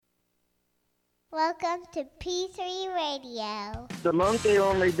Welcome to P3 Radio. The monkey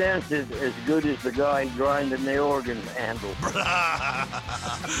only dances as good as the guy grinding the organ handle. Brother.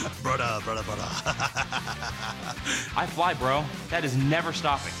 I fly, bro. That is never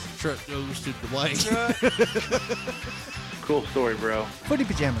stopping. Truck goes to the white. Cool story, bro. Footy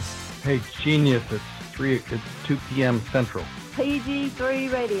pajamas. Hey, genius, it's 2 p.m. Central.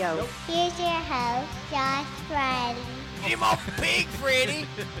 PG3 Radio. Here's your host, Josh Riley, Get him off pig, Freddy.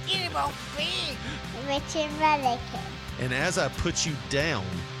 Get him off pig. Richard Mullican. And as I put you down,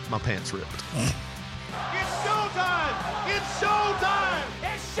 my pants ripped. It's showtime! It's showtime!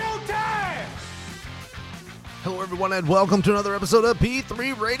 It's showtime! Hello, everyone, and welcome to another episode of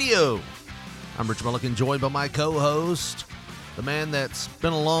P3 Radio. I'm Rich Mullican, joined by my co-host, the man that's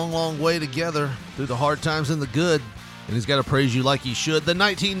been a long, long way together through the hard times and the good, and he's got to praise you like he should, the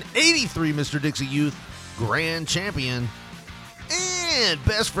 1983 Mr. Dixie Youth Grand Champion and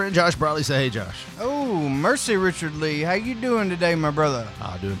best friend Josh Bradley. Say hey, Josh. Oh, mercy, Richard Lee. How you doing today, my brother?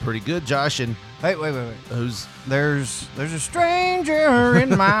 Doing pretty good, Josh. And Wait. who's There's a stranger in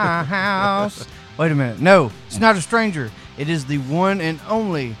my house. Wait a minute. No, it's not a stranger. It is the one and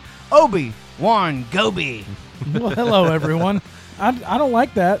only Obi-Wan Gobi. Well, hello, everyone. I don't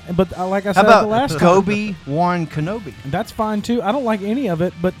like that, but like I How said about the last time, Gobi-Wan Kenobi? that's fine too. I don't like any of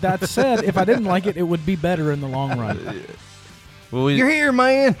it, but that said, if I didn't like it, it would be better in the long run. well, You're here,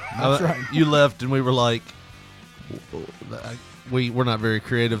 man. That's right. You left, and we were like, we're not very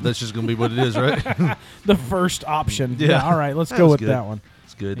creative. That's just going to be what it is, right? The first option. Yeah. Yeah, all right, let's That go was with good. that one.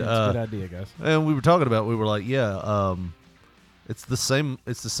 It's good. Yeah, it's a good idea, guys. And we were talking about, we were like, it's the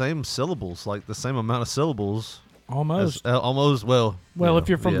same syllables, like the same amount of syllables. Almost. Almost. Well, If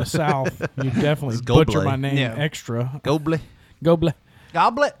you're from the South, you definitely It's butcher Gobley. my name Yeah. extra. Gobley. Goble.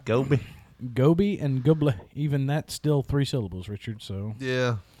 Goblet. Gobi. Gobi and Goble. Even that's still 3 syllables, Richard, so.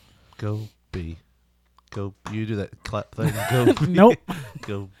 Yeah. Gobi. Go. You do that clap thing. Go. Nope.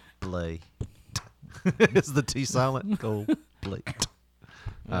 Go play. Is the T silent? Go play.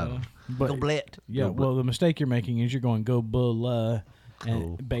 I don't know. But, Goblet. yeah, Goble. well, the mistake you're making is you're going go bull,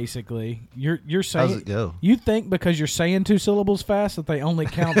 and Go. basically you're saying How's it go? you think because you're saying 2 syllables fast that they only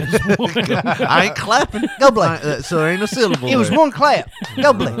count as one. I ain't clapping. Goblet. So there ain't a syllable. It was there. one clap.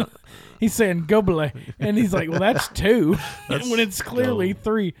 Goblet. He's saying gobble, and he's like, well, that's 2 when it's clearly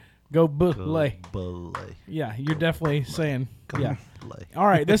 3. Go bull. Gobley. Yeah, you're definitely saying yeah. Gobley. All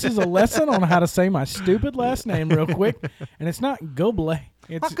right, this is a lesson on how to say my stupid last name real quick, and it's not Gobble. How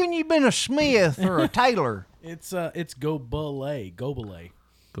It's couldn't you been a Smith or a Taylor? it's Gobble. Gobley.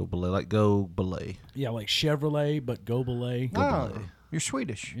 Like go belay. Yeah, like Chevrolet, but Gobble. Oh, you're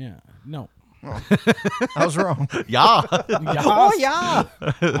Swedish. Yeah, no. I was wrong. Yeah. Oh, yeah.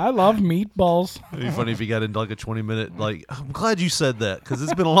 I love meatballs. It'd be funny if you got into like a 20-minute, like, I'm glad you said that because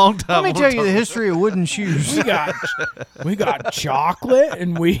it's been a long time. Let me tell you the history of wooden shoes. We got chocolate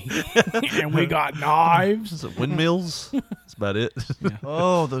and we got knives. Windmills. That's about it.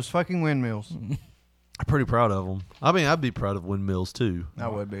 Oh, those fucking windmills. I'm pretty proud of them. I mean, I'd be proud of windmills too. I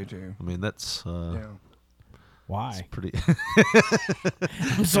would be too. I mean, that's Yeah. Why? pretty.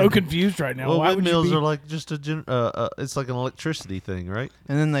 I'm so confused right now. Well, Why would you windmills be? are like just it's like an electricity thing, right?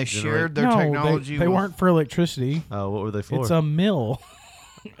 And then they shared their no, technology. They with- weren't for electricity. What were they for? It's a mill,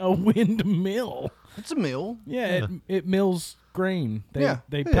 a windmill. It's a mill. Yeah, it mills grain. They Yeah.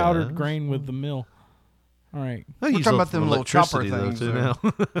 they Yeah. powdered grain with the mill. All right. I We're use talking them about them for little chopper electricity, though,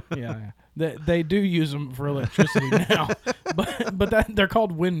 things, too, now. Yeah. They do use them for electricity now, but they're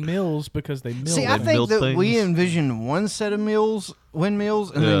called windmills because they mill. See, I things. think build that we things. envisioned one set of windmills,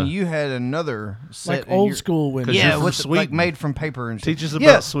 and Yeah. then you had another set. like and old you're- school windmills. you're Yeah, from with like Sweden. made from paper and Teach shit. us Yeah,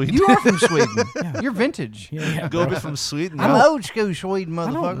 about Sweden. You are from Sweden. You're vintage. Yeah, Go bro. be from Sweden. I'm I old school Sweden, I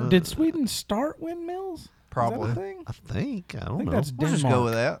don't- motherfucker. Did Sweden start windmills? Probably. Is that a thing? think. I I don't think know. that's We'll Denmark. just go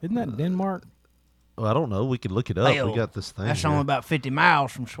with that. Isn't that Denmark? Well, I don't know. We could look it up. Hell, We got this thing. That's here. only about 50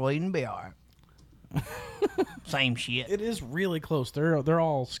 miles from Sweden. Be all right. Same shit. It is really close. They're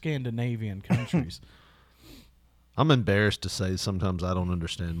all Scandinavian countries. I'm embarrassed to say sometimes I don't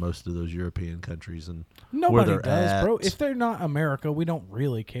understand most of those European countries and where Nobody they're does, at. bro. If they're not America, we don't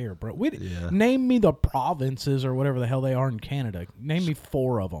really care, bro. Yeah. Name me the provinces or whatever the hell they are in Canada. Name me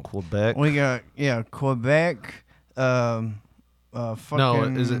 4 of them. Quebec. We got Quebec. Fucking. No,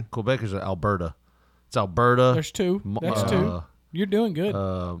 is it Quebec or is it Alberta? It's Alberta. There's 2. That's 2. You're doing good.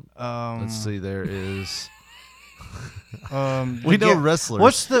 Let's see. There is. The We know get- wrestlers.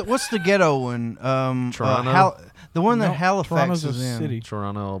 What's the ghetto one? Toronto? The one that No, Halifax Toronto's is a in. city.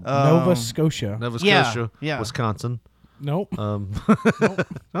 Toronto, Nova Scotia. Nova yeah, Scotia, yeah. Wisconsin. Nope. I'm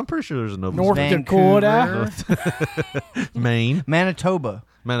pretty sure there's a Nova North Scotia. Dakota. Maine. Manitoba.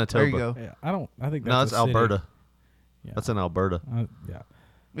 Manitoba. There you go. Yeah, I think that's No, it's a city. Alberta. Yeah. That's in Alberta. Yeah.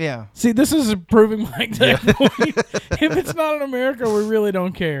 Yeah. See, this is proving my exact point. If it's not in America, we really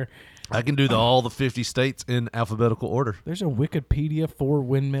don't care. I can do all the 50 states in alphabetical order. There's a Wikipedia for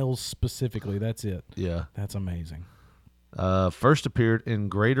windmills specifically. That's it. Yeah. That's amazing. First appeared in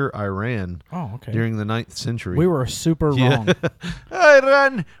Greater Iran Oh, okay. during the 9th century. We were super wrong.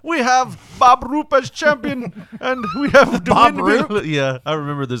 Iran, we have Bob Roop as champion, and we have Bob Roop. Yeah, I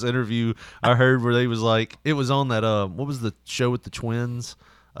remember this interview I heard where they was like, it was on that what was the show with the twins,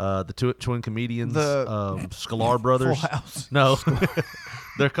 the twin comedians, Sklar Brothers. Full House. No,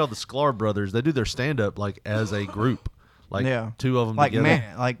 they're called the Sklar Brothers. They do their stand up like as a group. Like two of them like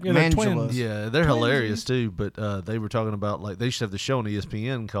together. like Yeah, they're Mangelas. twins. Yeah, they're hilarious too. But they were talking about like they used to have the show on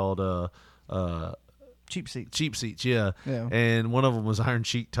ESPN called Cheap seats. Cheap Seats. Yeah. Yeah. And one of them was Iron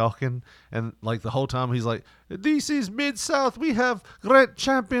Sheik talking, and like the whole time he's like, "This is Mid South. We have great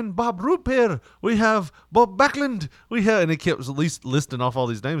champion Bob Roop here. We have Bob Backlund. We have," and he kept at least listing off all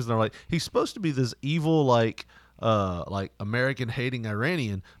these names, and they're like, he's supposed to be this evil like American hating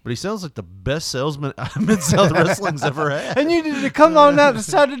Iranian, but he sounds like the best salesman Mid South Wrestling's ever had. And you need to come on out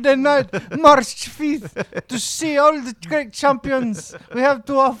Saturday night, March 5th, to see all the great champions we have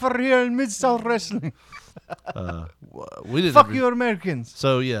to offer here in Mid-South Wrestling. We didn't. Fuck you, Americans.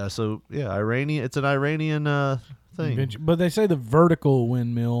 So yeah, Iranian. It's an Iranian thing. But they say the vertical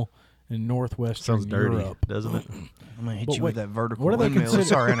windmill in northwestern Sounds dirty, Europe. doesn't it? I'm going to hit But you wait, with that vertical what do they windmill. consider-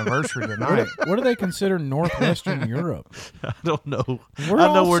 It's our anniversary tonight. What do they consider northwestern Europe? I don't know. We're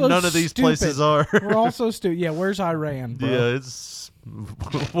I know all where so none of these stupid. places are. We're all so stupid. Yeah, where's Iran, bro? Yeah, it's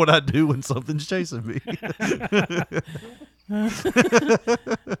what I do when something's chasing me.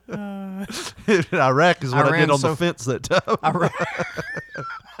 Iraq is what I did Iran's on so- the fence that time.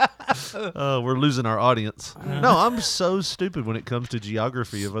 We're losing our audience. No, I'm so stupid when it comes to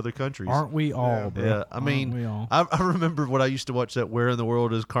geography of other countries. Aren't we all, bro? Yeah, I Aren't we mean, all? I remember when I used to watch that Where in the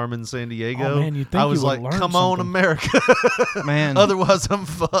World is Carmen Sandiego. Oh, man, you'd think I was you would like, learn come on, something. America. Man, Otherwise, I'm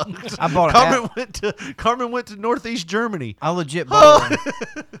fucked. I bought Carmen went to Northeast Germany. I legit bought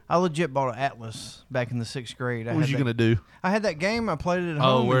an atlas back in the 6th grade. What was you gonna do? I had that game. I played it at home.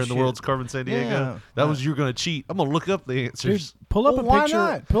 Oh, and Where in the shit. World's Carmen Sandiego? Yeah. That was you were gonna cheat. I'm gonna look up the Dude, answers. pull up Well, a why picture.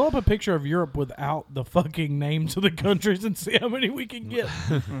 not? Pull up a picture of Europe without the fucking names of the countries and see how many we can get.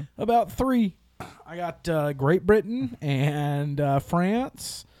 About 3. I got Great Britain and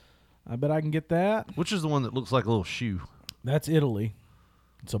France. I bet I can get that. Which is the one that looks like a little shoe? That's Italy.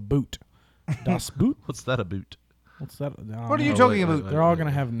 It's a boot. Das Boot. What's that a boot? What's that? I don't What are you know. talking wait, about? They're all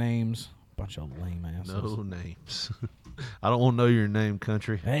gonna have names. Bunch of lame asses. No names. I don't want to know your name,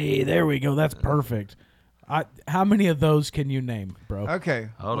 country. Hey, there we go. That's perfect. How many of those can you name, bro? Okay.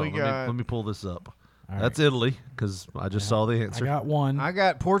 Hold we on. got, Let me pull this up. All That's Italy because I just saw the I answer. got one. I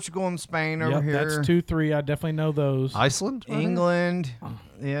got Portugal and Spain over Yep, here. that's 2, 3. I definitely know those. Iceland? England.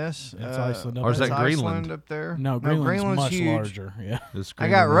 Yes. That's Iceland up Or is there. that that's Greenland? Iceland up there? No, Greenland's much huge. larger. Yeah. This I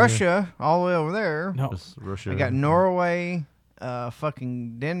got Greenland right here. Russia all the way over there. No. This Russia. I got Norway,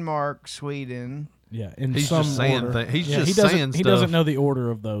 fucking Denmark, Sweden. Yeah. In He's some just saying order. He's Yeah, just he doesn't. saying He stuff. doesn't know the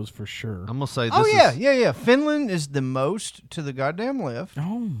order of those for sure. I'm gonna say this. Oh is, yeah. Finland is the most to the goddamn left,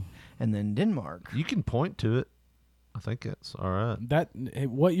 Oh, and then Denmark. You can point to it. I think it's all right.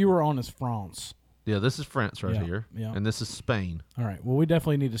 what you were on is France. Yeah, this is France right Yeah, here, yeah. and this is Spain. All right. Well, we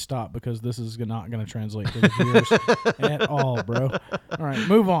definitely need to stop because this is not going to translate to the viewers at all, bro. All right,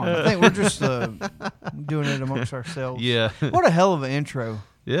 move on. I think we're just doing it amongst ourselves. Yeah, What a hell of an intro.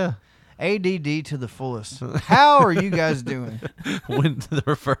 yeah. ADD to the fullest. How are you guys doing? When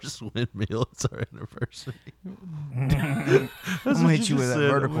the first windmill, it's our anniversary. I'm gonna hit you with that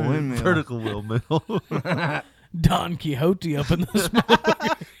vertical windmill. Vertical windmill. Don Quixote up in this.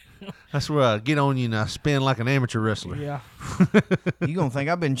 That's where I get on you and I spin like an amateur wrestler. Yeah. You gonna think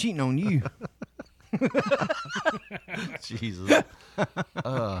I've been cheating on you? Jesus.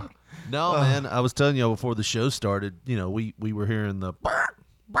 No, man. I was telling you before the show started. You know, we were hearing the bark,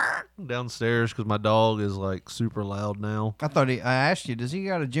 bark downstairs because my dog is like super loud now. I asked you, does he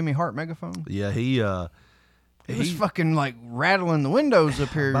got a Jimmy Hart megaphone? Yeah, he was fucking like rattling the windows up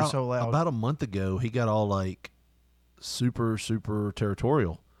here so loud. About a month ago, he got all like super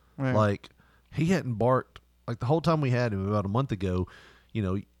territorial. Yeah. Like he hadn't barked like the whole time we had him. About a month ago, you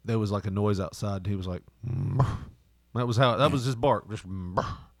know, there was like a noise outside, and he was like, that was his bark, just, and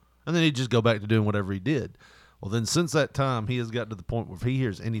then he'd just go back to doing whatever he did. Well, then since that time, he has got to the point where if he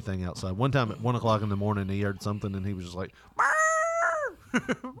hears anything outside, one time at 1 o'clock in the morning, he heard something, and he was just like,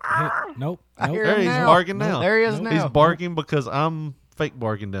 Nope. hear there him he's now. barking now. There he is now. He's barking because I'm fake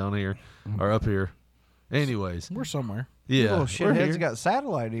barking down here or up here. Anyways, We're somewhere. Yeah, Little we're shithead's here. got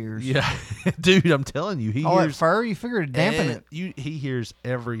satellite ears. Yeah, dude, I'm telling you, he All that hears fur, you figure to dampen it. He hears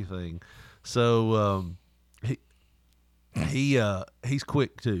everything. So he's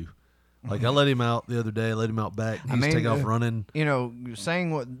quick too. Like I let him out the other day, let him out back. He's take off running. You know, saying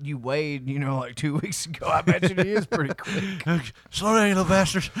what you weighed, like 2 weeks ago, I bet you he is pretty quick. Slow down, you little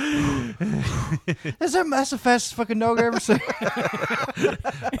bastards. That's the fastest fucking dog I ever seen.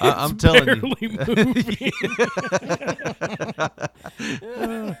 I'm telling you.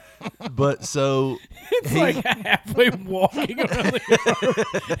 But so It's like halfway walking around the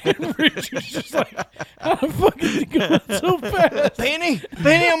yard, and Richard's just like, how the fuck is he going so fast? Penny,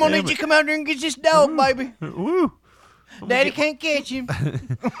 I'm gonna need you to come out there and get this dog, baby. Woo. Daddy can't catch him.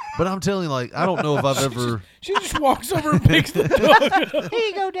 But I'm telling you, like, I don't know if I've ever. She just walks over and picks the dog up. Here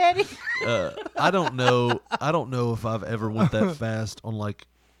you go, Daddy. I don't know if I've ever went that fast on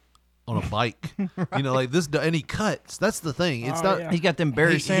a bike. Like this, and he cuts. That's the thing. It's not. He's got them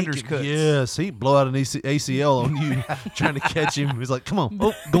Barry Sanders cuts. Yes, he blow out an ACL on you trying to catch him. He's like, come on,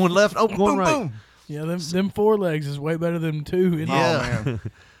 oh, going left, oh, going right. Boom. Yeah, them 4 legs is way better than 2. Isn't Yeah. it? man.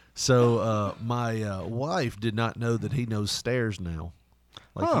 So my wife did not know that he knows stairs now.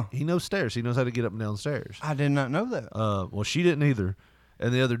 Like Huh. he knows stairs. He knows how to get up and down stairs. I did not know that. Well, she didn't either.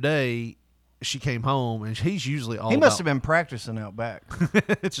 And the other day, she came home, and he's usually all. He must have been practicing out back.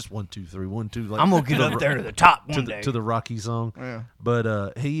 It's just 1, 2, 3, 1, 2. Like, I'm gonna get up there to the top one day. to the Rocky song. Yeah.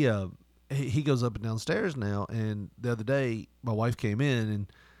 But he goes up and down stairs now. And the other day, my wife came in, and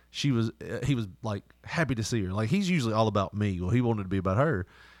he was like happy to see her. Like he's usually all about me. Well, he wanted to be about her.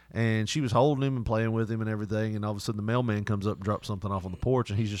 And she was holding him and playing with him and everything. And all of a sudden, the mailman comes up and drops something off on the porch,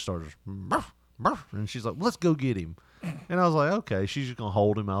 and he just starts, "Burf, burf." And she's like, let's go get him. And I was like, okay, she's just going to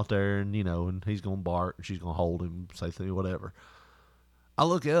hold him out there, and, and he's going to bark, and she's going to hold him, say things, whatever. I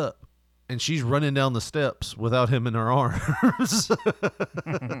look up, and she's running down the steps without him in her arms.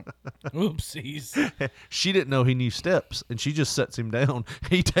 Oopsies. She didn't know he knew steps, and she just sets him down.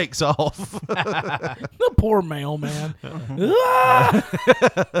 He takes off. The poor mailman. Ah!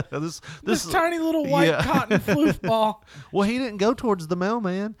 This tiny little white cotton floof ball. Well, he didn't go towards the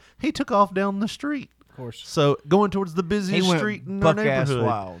mailman. He took off down the street. Of course. So going towards the busiest He went street in our buck-ass neighborhood.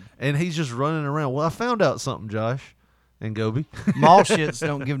 wild. And he's just running around. Well, I found out something, Josh and Goby. Mall shits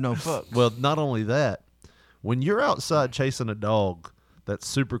don't give no fucks. Well, not only that, when you're outside chasing a dog that's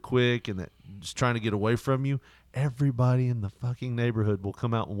super quick and that's trying to get away from you, everybody in the fucking neighborhood will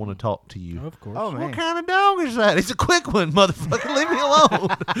come out and want to talk to you. Of course. Oh, man. What kind of dog is that? He's a quick one, motherfucker. Leave me alone.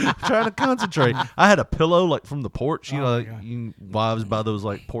 I'm trying to concentrate. I had a pillow like from the porch. Wives buy those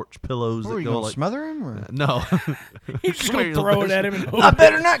like porch pillows Were that you go gonna like smother him? Or? no. He's just going to throw it at him and hope. I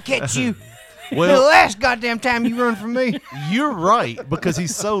better not catch you. The Well, last goddamn time you run from me. you're right because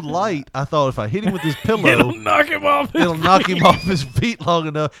he's so light. I thought if I hit him with his pillow, It'll knock him off. it'll knock him off his feet long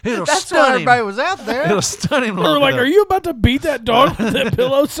enough. It'll That's stun why him. everybody was out there. It'll stun him We long were like, enough. are you about to beat that dog with that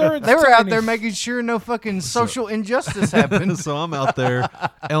pillow, sir? It's They were out tiny." there making sure no fucking social injustice happened. So I'm out there,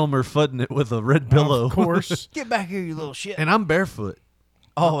 Elmer fudding it with a red pillow. Of course. Get back here, you little shit. And I'm barefoot.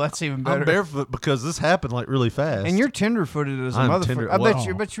 Oh, that's even better. I'm barefoot because this happened like really fast. And you're tender-footed as a I'm motherfucker. tender- I bet well,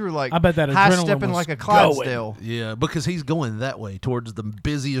 you. Bet you were like. I bet that high adrenaline stepping was like a going. Clydesdale. Yeah, because he's going that way towards the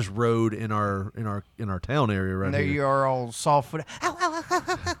busiest road in our town area right And there here. you are, all soft-footed,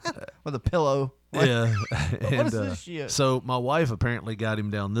 with a pillow. Yeah. What is this shit? So my wife apparently got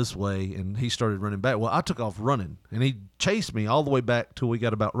him down this way, and he started running back. Well, I took off running, and he chased me all the way back till we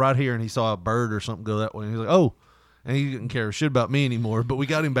got about right here, and he saw a bird or something go that way, and he's like, oh. And he didn't care a shit about me anymore, but we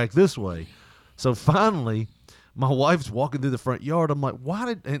got him back this way. So finally, my wife's walking through the front yard. I'm like,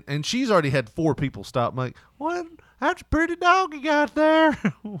 why did... And she's already had 4 people stop. I'm like, what? That's a pretty dog you got there.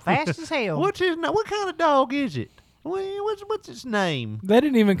 Fast as hell. What kind of dog is it? What's its name? They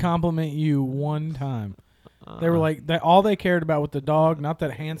didn't even compliment you one time. They were like, all they cared about with the dog, not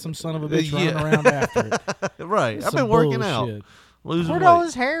that handsome son of a bitch running around after it. Right. I've Some been working bullshit. out. Losing Where'd weight. all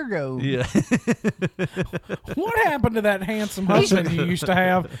his hair go? Yeah. What happened to that handsome husband you used to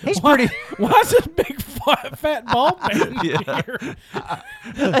have? He's pretty. Why's this big fat bald man here?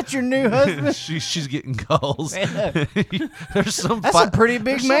 That's your new husband. She's getting calls. Yeah. There's some. That's a pretty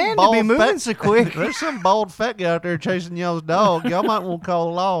big man to be moving so quick. There's some bald fat guy out there chasing y'all's dog. Y'all might want to call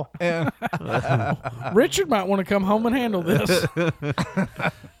the law. Yeah. Richard might want to come home and handle this.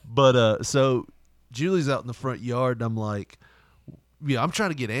 But so Julie's out in the front yard, and I'm like, yeah, I'm trying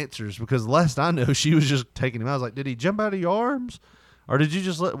to get answers because last I know she was just taking him out. I was like, did he jump out of your arms? Or did you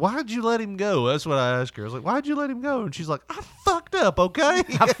just why did you let him go? That's what I asked her. I was like, why'd you let him go? And she's like, I fucked fucked up, okay?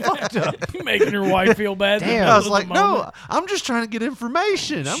 I fucked up. You making your wife feel bad. Damn. I was like, no, I'm just trying to get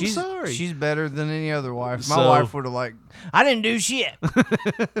information. I'm she's, sorry. She's better than any other wife. My So- wife would have like, I didn't do shit.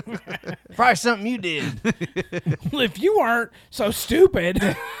 Probably something you did. Well, if you weren't so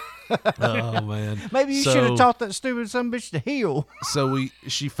stupid. Oh man. Maybe you So- should have taught that stupid son bitch to heal. So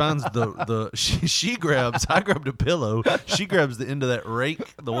she finds she grabs. I grabbed a pillow. She grabs the end of that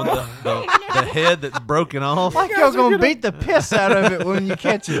rake, the one the head that's broken off. Like y'all gonna beat the piss out of it when you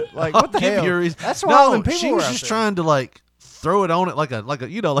catch it. Like what the I'll give hell? you a reason. That's why all them people she were was out just there. trying to like throw it on it like a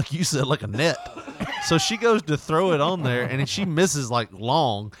like you said, like a net. So she goes to throw it on there, and she misses like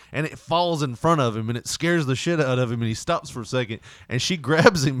long, and it falls in front of him, and it scares the shit out of him, and he stops for a second, and she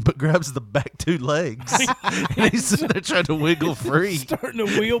grabs him, but grabs the back two legs, and he's sitting there trying to wiggle free. Starting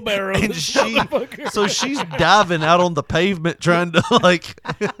to wheelbarrow. And this she, motherfucker. so she's diving out on the pavement trying to like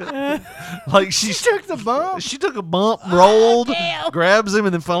She took the bump. she took a bump, rolled, grabs him,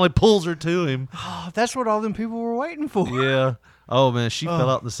 and then finally pulls her to him. Oh, that's what all them people were waiting for. Yeah. Oh man, she fell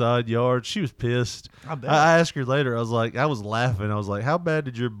out in the side yard. She was pissed. I bet. I asked her later. I was laughing. I was like, "How bad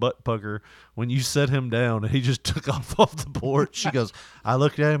did your butt pucker when you set him down and he just took off the porch?" She goes, "I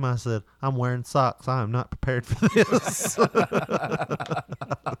looked at him. I said, I'm wearing socks. I am not prepared for this."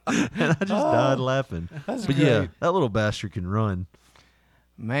 And I just died laughing. That's But yeah, great. that little bastard can run.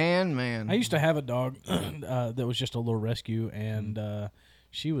 Man. I used to have a dog that was just a little rescue, and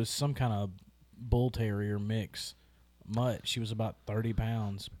she was some kind of bull terrier mix mutt. She was about 30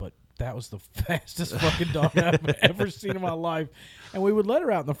 pounds, but that was the fastest fucking dog I've ever seen in my life. And we would let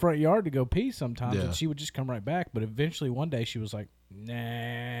her out in the front yard to go pee sometimes, Yeah. and she would just come right back. But eventually one day she was like, nah.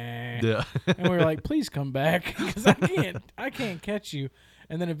 Yeah. And we were like, please come back, because I can't catch you.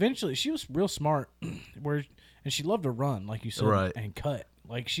 And then eventually she was real smart, and she loved to run, like you said, Right. and cut.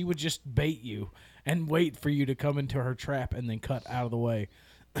 Like she would just bait you and wait for you to come into her trap and then cut out of the way.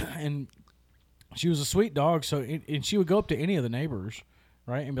 And she was a sweet dog, and she would go up to any of the neighbors,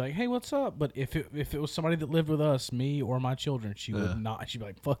 right, and be like, "Hey, what's up?" But if it was somebody that lived with us, me or my children, she would not. She'd be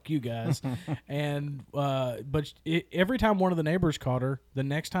like, "Fuck you guys," and every time one of the neighbors caught her, the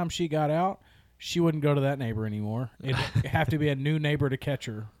next time she got out, she wouldn't go to that neighbor anymore. It'd have to be a new neighbor to catch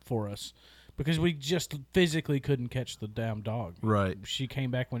her for us, because we just physically couldn't catch the damn dog. Right. She came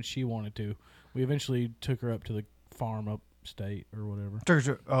back when she wanted to. We eventually took her up to the farm upstate or whatever.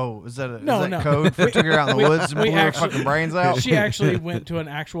 Oh, is that No. code for took her out in the woods and we blew her actually- fucking brains out? She actually went to an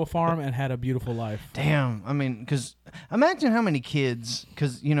actual farm and had a beautiful life. Damn. I mean, because imagine how many kids,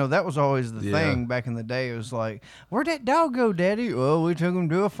 because, that was always the Yeah. thing back in the day. It was like, where'd that dog go, Daddy? Well, we took him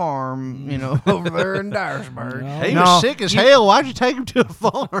to a farm, over there in Dyersburg. No. He was sick as hell. Why'd you take him to a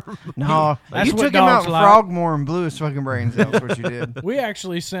farm? No, That's you what took him out dogs in like. Frogmore and blew his fucking brains out. That's what you did. We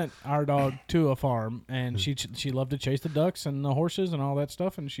actually sent our dog to a farm, and she loved to chase the ducks and the horses and all that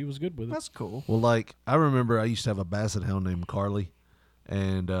stuff, and she was good with it. That's cool. Well, like I remember, I used to have a basset hound named Carly,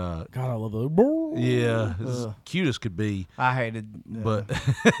 and God, I love the. yeah, as cute as could be. I hated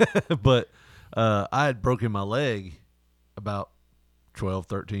But I had broken my leg about 12,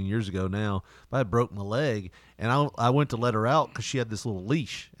 13 years ago now. But I had broke my leg, and I went to let her out because she had this little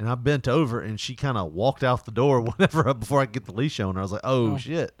leash, and I bent over, and she kind of walked out the door before I could get the leash on her. I was like, oh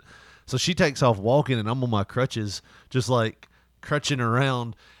shit. So she takes off walking, and I'm on my crutches, just like crutching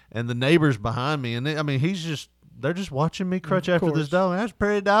around, and the neighbors behind me, and they're just watching me crutch after this course. dog. That's a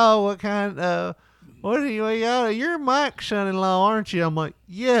pretty dog. What kind what are you got? You're Mike's son-in-law, aren't you? I'm like,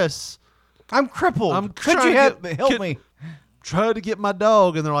 yes. I'm crippled. I'm Could trying you to help get- me? Try to get my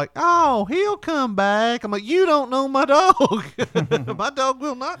dog, and they're like, oh, he'll come back. I'm like, you don't know my dog. My dog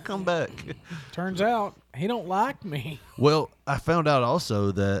will not come back. Turns out he don't like me. Well, I found out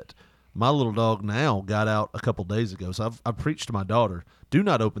also that my little dog now got out a couple days ago. So I preached to my daughter, do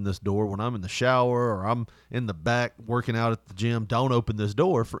not open this door when I'm in the shower or I'm in the back working out at the gym. Don't open this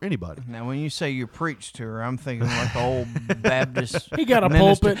door for anybody. Now, when you say you preach to her, I'm thinking like the old Baptist. He got a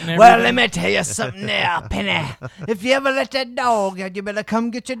minister. pulpit and Well, everything. let me tell you something now, Penny. If you ever let that dog out, you better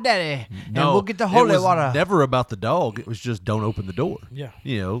come get your daddy, and we'll get the holy it was water. never about the dog. It was just don't open the door. Yeah.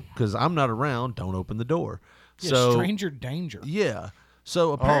 Because I'm not around. Don't open the door. Yeah, So stranger danger. yeah.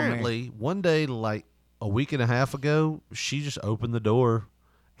 So apparently, one day, like a week and a half ago, she just opened the door,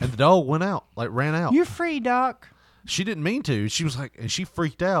 and the dog went out, like ran out. You're free, Doc. She didn't mean to. She was like, and she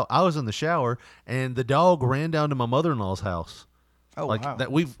freaked out. I was in the shower, and the dog ran down to my mother-in-law's house. Oh, Like wow. that,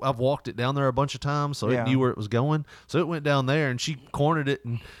 I've walked it down there a bunch of times, so Yeah. it knew where it was going. So it went down there, and she cornered it,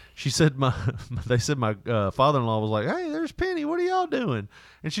 and she said, they said my father-in-law was like, "Hey, there's Penny. What are y'all doing?"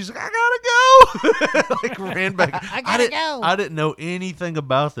 And she's like, "I gotta go." Like ran back. I gotta go. I didn't know anything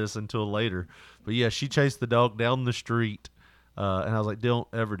about this until later, but yeah, she chased the dog down the street. And I was like, don't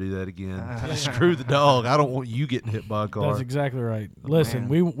ever do that again. Screw the dog. I don't want you getting hit by a car. That's exactly right. Listen,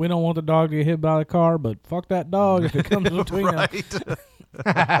 we don't want the dog to get hit by the car, but fuck that dog if it comes between us.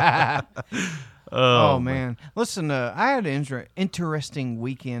 Oh man. Listen, I had an interesting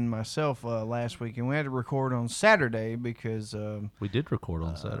weekend myself last weekend. We had to record on Saturday because we did record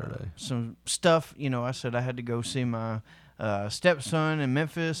on Saturday. Some stuff, I said I had to go see my stepson in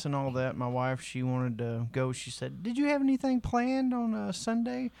Memphis and all that. My wife, she wanted to go. She said, "Did you have anything planned on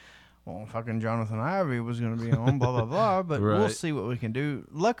Sunday?" Well, fucking Jonathan Ivy was going to be on, blah, blah, blah, but we'll see what we can do.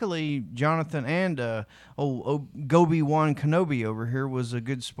 Luckily, Jonathan and Gobi-Wan Kenobi over here was a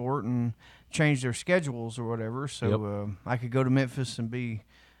good sport and changed their schedules or whatever, so I could go to Memphis and be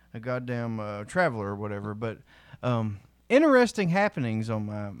a goddamn traveler or whatever. But interesting happenings on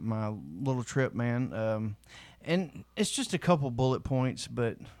my little trip, man. And it's just a couple bullet points,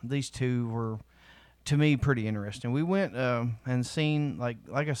 but these two were, to me, pretty interesting. We went and seen, like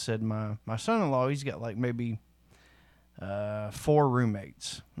I said, my son-in-law, he's got like maybe 4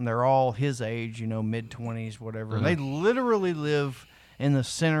 roommates. And they're all his age, mid-20s, whatever. And they literally live in the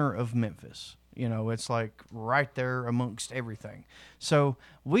center of Memphis. It's like right there amongst everything. So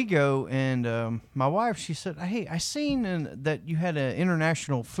we go, and my wife, she said, "Hey, I seen that you had an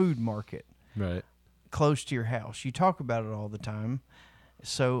international food market close to your house. You talk about it all the time.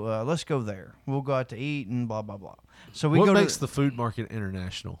 So let's go there. We'll go out to eat and blah, blah, blah." So we what go makes the food market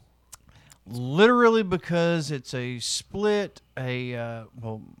international? Literally because it's a split, I'm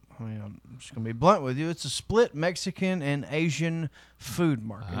just going to be blunt with you. It's a split Mexican and Asian food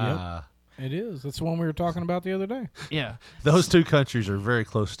market. Yep. It is. That's the one we were talking about the other day. Yeah. Those two countries are very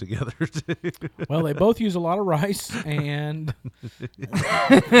close together, too. Well, they both use a lot of rice, and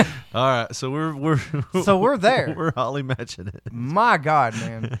all right, so we're there. We're Holly matching it. My God,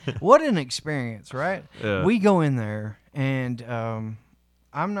 man. What an experience, right? Yeah. We go in there, and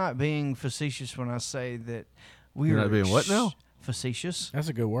I'm not being facetious when I say that we You're are not being what now? Facetious. that's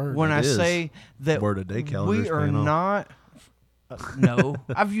a good word. When It I is. say that Word of day calendar's we are paying off. not. No,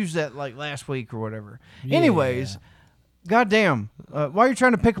 I've used that like last week or whatever. Anyways, goddamn, why are you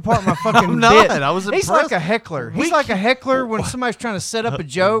trying to pick apart my fucking I'm not. bit? I was He's impressed. like a heckler. He's like a heckler when somebody's trying to set up a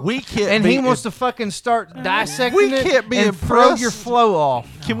joke. We can't and be he wants to fucking start dissecting We it can't be and throw impressed. your flow off.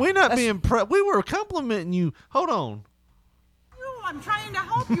 Can we not be impressed? We were complimenting you. Hold on. I'm trying to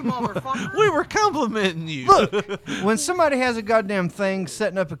help you, motherfucker. We were complimenting you. Look, when somebody has a goddamn thing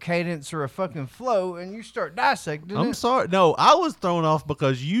setting up a cadence or a fucking flow and you start dissecting I'm it, sorry. No, I was thrown off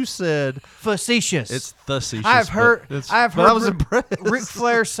because you said facetious. it's facetious. I've heard I was Ric impressed.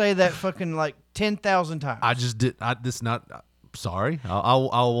 Flair say that fucking like 10,000 times. I just did. This not. Sorry. I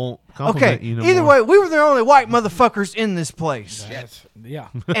won't compliment Okay, you no either more. way, we were the only white motherfuckers in this place. Yeah.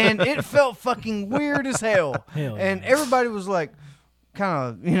 And it felt fucking weird as hell. Hell And yeah. everybody was like,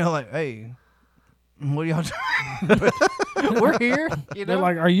 kind of, like, "Hey, what are y'all doing?" We're here. They're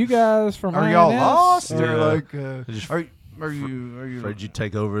like, "Are you guys from Are y'all INS?" lost? Or- Or like, Just are you? afraid you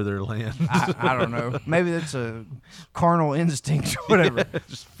take over their land. I don't know. Maybe that's a carnal instinct or whatever.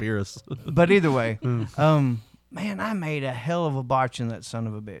 Just fear us. But either way, man, I made a hell of a botch in that son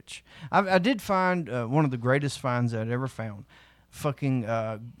of a bitch. I did find one of the greatest finds I'd ever found. Fucking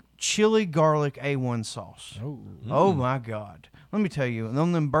chili garlic A1 sauce. Oh my God. Let me tell you,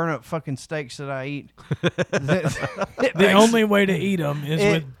 on them burn up fucking steaks that I eat, The only way to eat them is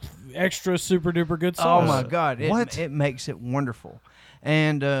with extra super duper good sauce. Oh my God, it makes it wonderful.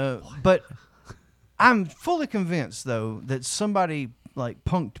 And but I'm fully convinced though that somebody like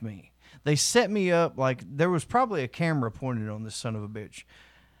punked me. They set me up like there was probably a camera pointed on this son of a bitch.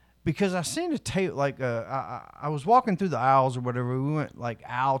 Because I seen a tape, like I was walking through the aisles or whatever. We went like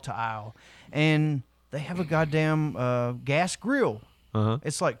aisle to aisle, and they have a goddamn gas grill.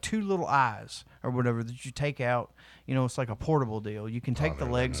 It's like 2 little eyes or whatever that you take out. It's like a portable deal. You can take the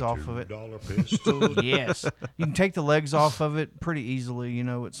legs off of it. Yes, you can take the legs off of it pretty easily.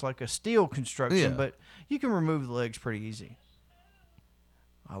 It's like a steel construction, but you can remove the legs pretty easy.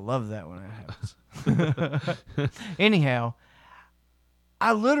 I love that when that happens. Anyhow.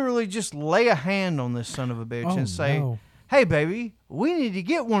 I literally just lay a hand on this son of a bitch and say, no. "Hey, baby, we need to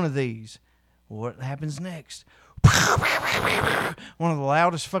get one of these." What happens next? One of the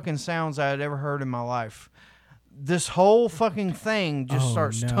loudest fucking sounds I had ever heard in my life. This whole fucking thing just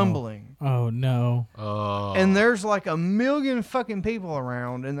starts tumbling. Oh, no. And there's like a million fucking people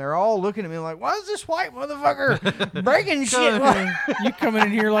around, and they're all looking at me like, "Why is this white motherfucker breaking shit?" You coming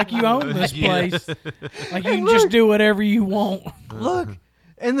in here like you own this place. Like you can just do whatever you want. Look.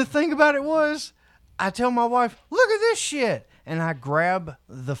 And the thing about it was, I tell my wife, "Look at this shit." And I grab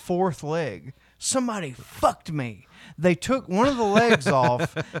the 4th leg. somebody fucked me. They took one of the legs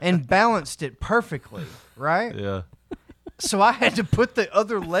off and balanced it perfectly, right? Yeah. So I had to put the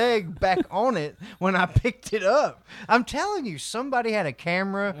other leg back on it when I picked it up. I'm telling you, somebody had a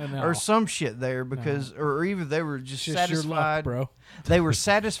camera or some shit there because, or either they were just Your satisfied, luck, bro. They were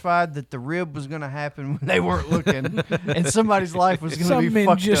satisfied that the rib was going to happen when they weren't looking, and somebody's life was going to be Some men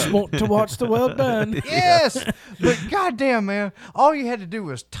fucked just up. want to watch the well done. Yes, but goddamn, man, all you had to do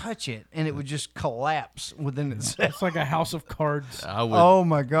was touch it, and it would just collapse within itself. It's like a house of cards. I would. Oh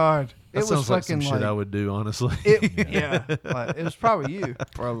my god, that it was sounds like some fucking shit I would do, honestly. Yeah, like, it was probably you.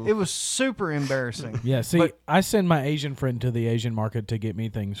 Probably. It was super embarrassing. Yeah, see, But- I send my Asian friend to the Asian market to get me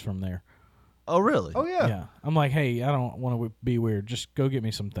things from there. Oh, really? Oh yeah. Yeah. I'm like, hey, I don't want to be weird. Just go get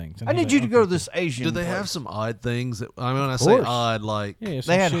me some things. And I he's need like, you to okay. go to this Asian. Did they place. have some odd things? That, I mean, when I say course. odd, like Yeah,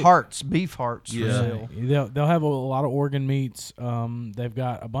 They had shit. hearts, beef hearts. Yeah. For sale. They'll have a lot of organ meats. They've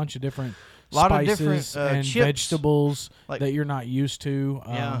got a bunch of different Lot of spices different, and chips. vegetables Like- that you're not used to.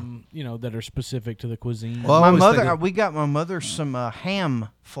 Yeah. You know, that are specific to the cuisine. Well, I My was mother, thinking- we got my mother some ham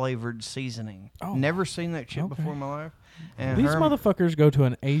flavored seasoning. Oh. Never seen that shit Okay. before in my life. And These her- motherfuckers go to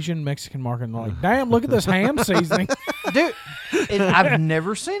an Asian Mexican market and they're like, damn, look at this ham seasoning. dude, I've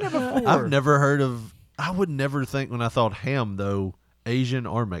never seen it before. I've never heard of. I would never think when I thought ham though, Asian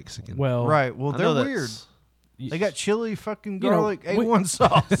or Mexican. Well, Right. Well, I they're know that's- weird. They got chili, fucking You know, garlic, we- A1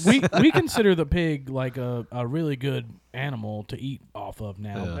 sauce. we consider the pig like a really good animal to eat off of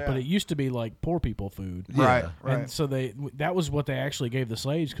now, Yeah. but it used to be like poor people food. Right. Yeah. Right. And so that was what they actually gave the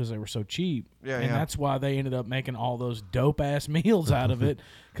slaves because they were so cheap. Yeah, and yeah. that's why they ended up making all those dope ass meals out of it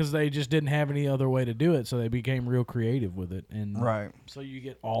because they just didn't have any other way to do it. So they became real creative with it. And Right. so you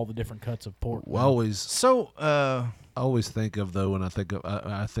get all the different cuts of pork. Well, I So, always think of though when I think of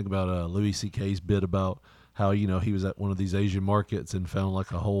I think about Louis C.K.'s bit about how he was at one of these Asian markets and found like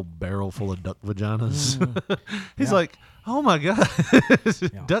a whole barrel full of duck vaginas. He's like, oh my god,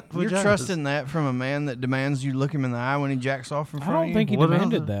 duck vaginas. you're trusting that from a man that demands you look him in the eye when he jacks off in I front of don't you? think he What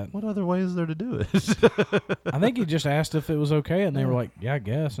demanded other- that. What other way is there to do it? I think he just asked if it was okay, and they were like, "Yeah, I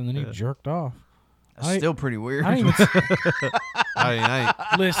guess," and then he jerked off. That's still pretty weird. I didn't even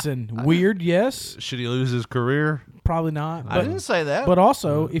I listen. Weird, yes, should he lose his career? probably not. I didn't say that. But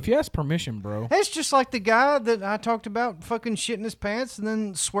also, if you ask permission, bro, It's just like the guy that I talked about fucking shitting his pants and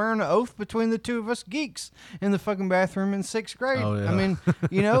then swearing an oath between the two of us geeks in the fucking bathroom in 6th grade. Oh, yeah. I mean,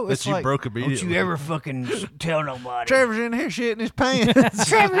 you know, That it's you like, broke don't immediately. you ever fucking tell nobody. Trevor's in here shitting his pants.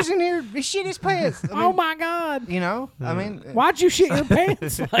 Trevor's in here, he shit his pants. I mean, oh my god, you know, I mean, why'd you shit your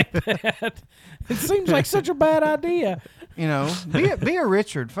pants like that? It seems like such a bad idea. you know, be a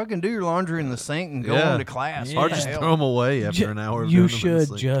Richard. Fucking do your laundry in the sink and go Yeah. on to class. Yeah. Or What the just hell? throw them away after an hour. Of You doing them in the should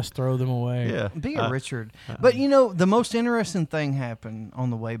sink. just throw them away. Yeah. Be a Richard. But you know, the most interesting thing happened on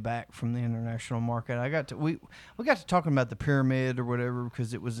the way back from the international market. We got to talking about the pyramid or whatever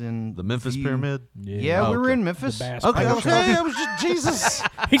because it was in The Memphis View. Pyramid. Yeah, Oh, we were okay. in Memphis. The Bass Okay, Pro okay. Shop. I was just Jesus.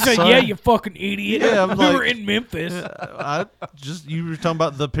 He said, Son. "Yeah, you fucking idiot. Yeah, I'm we like- were in Memphis." You were talking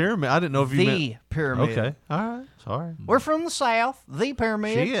about the pyramid. I didn't know if you The meant. pyramid. Okay, all right, sorry. We're from the South. The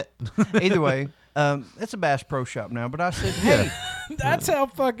pyramid. Shit. Either way, it's a Bass Pro Shop now. But I said, hey, That's how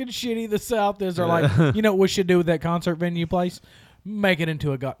fucking shitty the South is. They're like, you know what we should do with that concert venue place? Make it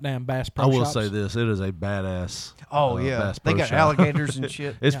into a goddamn Bass Pro I will Shops. say this: it is a badass. oh yeah, Bass they Pro got Shop. alligators and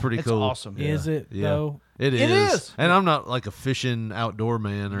shit. It's pretty It's cool. awesome. Is it, though? It It is. is. And I'm not like a fishing outdoor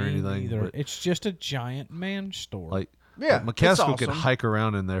man or Me anything. neither. But It's just a giant man store. like, Yeah, like it's McCaskill could awesome. hike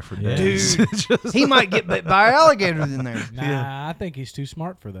around in there for Yeah. days. Dude, he might get bit by an alligator in there. nah, I think he's too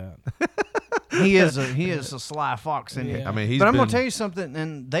smart for that. He is a sly fox in Yeah. here. I mean, But I'm gonna tell you something,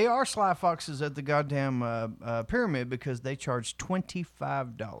 and they are sly foxes at the goddamn pyramid because they charge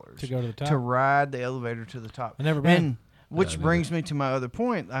 $25 To go to the top? to ride the elevator to the top. I've never been. And which brings me to my other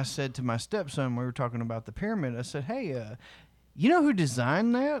point. I said to my stepson, we were talking about the pyramid. I said, "Hey, you know who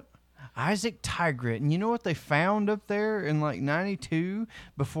designed that? Isaac Tigret. And you know what they found up there in like '92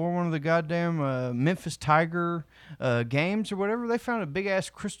 before one of the goddamn Memphis Tiger games or whatever? They found a big ass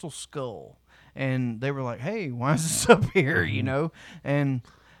crystal skull." And they were like, "Hey, why is this up here?" You know, and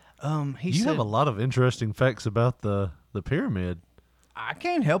he You said, have a lot of interesting facts about the pyramid. "I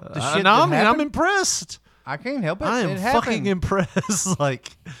can't help the shit no, that I mean, I'm happened. impressed. I can't help it. I am It fucking happened." impressed.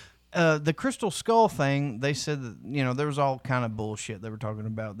 Like, The crystal skull thing, they said that, you know, there was all kind of bullshit they were talking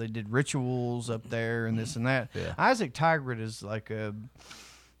about. They did rituals up there and this and that. Yeah. Isaac Tigret is like a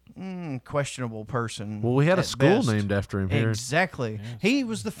questionable person. well, we had a at school best. named after him here. Exactly. He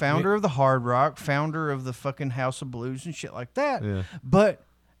was the founder of the Hard Rock, founder of the fucking House of Blues and shit like that. Yeah. But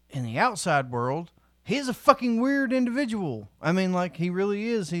in the outside world, He's a fucking weird individual. I mean, like, he really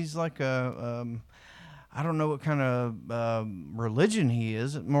is. He's like a, I don't know what kind of religion he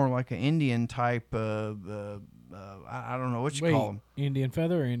is. More like an Indian type. I don't know what you call him. Indian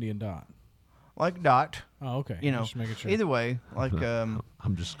feather or Indian dot? Like Dot. Oh, okay. You know, Just making sure. either way, like I'm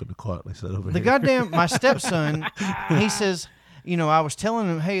just going to quietly sit over the here. goddamn my stepson. He says, you know, I was telling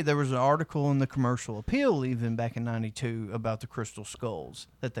him, hey, there was an article in the Commercial Appeal even back in '92 about the crystal skulls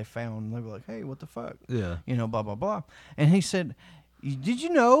that they found. And they were like, hey, what the fuck? Yeah. You know, blah blah blah. And he said, did you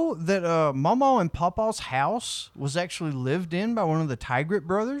know that Mama and Papa's house was actually lived in by one of the Tigrit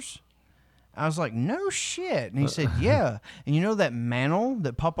brothers? I was like, no shit. And he said, yeah. And you know that mantle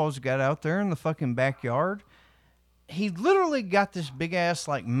that Papa's got out there in the fucking backyard? He literally got this big ass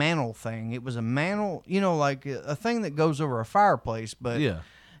like mantle thing. It was a mantle, you know, like a thing that goes over a fireplace, but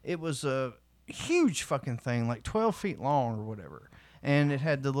it was a huge fucking thing, like 12 feet long or whatever. And it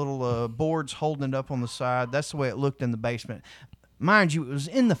had the little boards holding it up on the side. That's the way it looked in the basement. Mind you, it was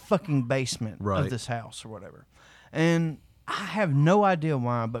in the fucking basement of this house or whatever. And I have no idea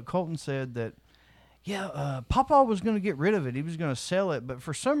why, but Colton said that, Papa was going to get rid of it. He was going to sell it. But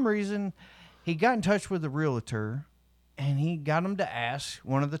for some reason, he got in touch with the realtor, and he got him to ask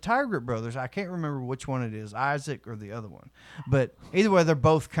one of the Tigrit brothers. I can't remember which one it is, Isaac or the other one. But either way, they're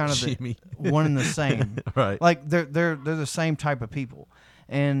both kind of the one and the same. Right. Like they're the same type of people.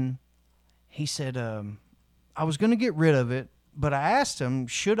 And he said, I was going to get rid of it, but I asked him,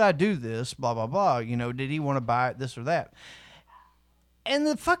 should I do this? Blah, blah, blah. You know, did he want to buy it, this or that? And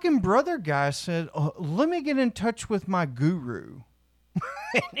the fucking brother guy said, let me get in touch with my guru.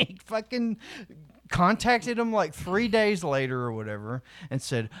 And he fucking contacted him like 3 days later or whatever and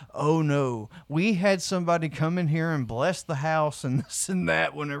said, oh no, we had somebody come in here and bless the house and this and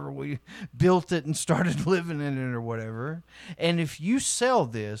that whenever we built it and started living in it or whatever. And if you sell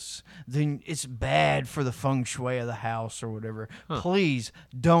this, then it's bad for the feng shui of the house or whatever. Please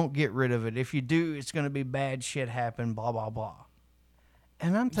don't get rid of it. If you do, it's going to be bad shit happen, blah, blah, blah.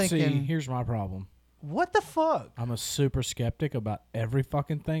 And I'm thinking, see, here's my problem. What the fuck? I'm a super skeptic about every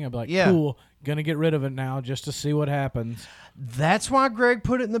fucking thing. I'd be like, cool, gonna get rid of it now just to see what happens. That's why Greg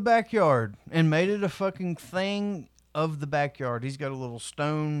put it in the backyard and made it a fucking thing of the backyard. He's got a little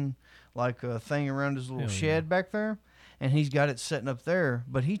stone, like a thing around his little shed back there, and he's got it setting up there.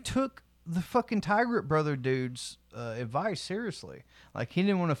 But he took the fucking Tigrit brother dude's advice seriously. Like, he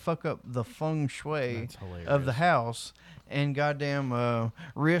didn't want to fuck up the feng shui of the house and goddamn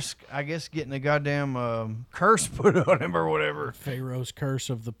risk, I guess, getting a goddamn curse put on him or whatever. Pharaoh's curse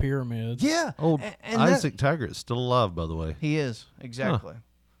of the pyramids. Yeah. Old Isaac Tigrit's still alive, by the way. He is, exactly.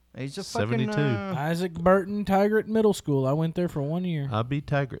 He's a fucking 72. Isaac Burton Tigrit Middle School. I went there for 1 year. I beat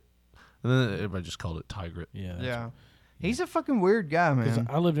Tigrit. And then everybody just called it Tigrit. Yeah. He's a fucking weird guy, man.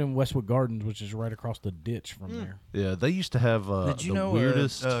 I lived in Westwood Gardens, which is right across the ditch from there. Yeah, they used to have Did you the know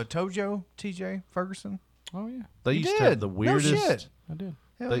weirdest... Tojo, TJ Ferguson? Oh, yeah. They used to have the weirdest... No shit. I did.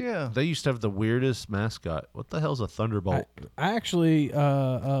 Hell yeah. They used to have the weirdest mascot. What the hell's a thunderbolt? I actually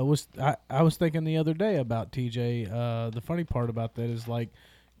was thinking the other day about TJ. The funny part about that is, like,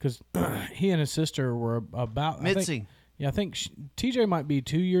 because he and his sister were about... Mitzi. I think TJ might be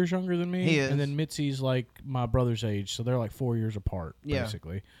 2 years younger than me. He is. And then Mitzi's like my brother's age, so they're like 4 years apart,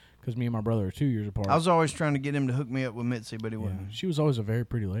 basically. Because me and my brother are 2 years apart. I was always trying to get him to hook me up with Mitzi, but he wouldn't. She was always a very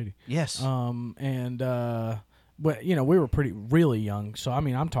pretty lady. Yes. But you know, we were really young. So I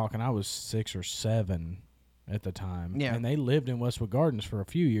mean, I'm talking, I was 6 or 7 at the time. Yeah. And they lived in Westwood Gardens for a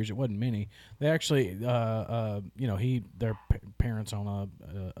few years. It wasn't many. They actually, their parents own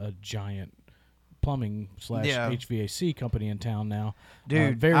a giant plumbing / HVAC company in town now.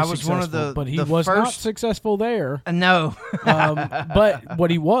 Dude, very I was successful, one of the but he the was not first... successful there. No. But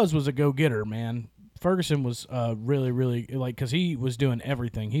what he was a go-getter, man. Ferguson was really, really, like, because he was doing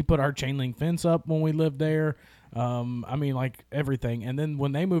everything. He put our chain link fence up when we lived there. I mean, like, everything. And then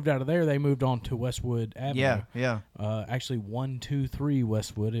when they moved out of there, they moved on to Westwood Avenue. Yeah. Actually, 123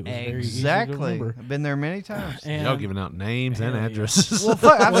 Westwood. It was very easy to Exactly. remember. I've been there many times. And Y'all giving out names and addresses. Well,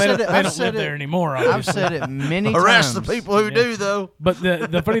 fuck, I've they said don't, it. they I've don't said live it. there anymore, I've obviously. said it many Arrest times. the people who do, though. But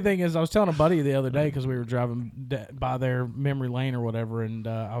the funny thing is, I was telling a buddy the other day because we were driving by their memory lane or whatever, and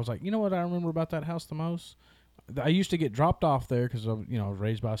I was like, you know what I remember about that house the most? I used to get dropped off there because I was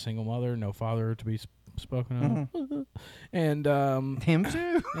raised by a single mother, no father to be spoken of. And Him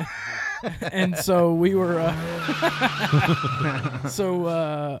too. and so we were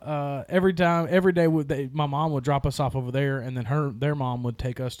every day my mom would drop us off over there, and then their mom would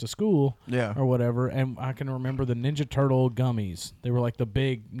take us to school or whatever. And I can remember the Ninja Turtle gummies. They were like the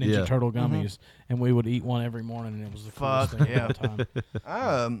big Ninja Turtle gummies, and we would eat one every morning, and it was the coolest thing of all time.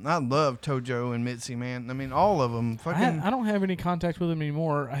 I love Tojo and Mitzi, man. I mean, all of them. I don't have any contact with them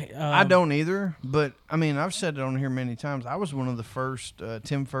anymore. I don't either, but I mean, I've said it on here many times. I was one of the first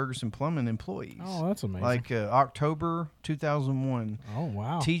Tim Ferguson Plumbing employees. Oh, that's amazing. Like October 2001. Oh,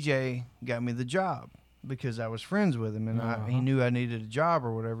 wow. TJ got me the job because I was friends with him, and he knew I needed a job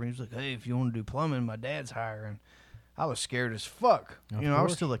or whatever. And he was like, hey, if you want to do plumbing, my dad's hiring. I was scared as fuck. Of I was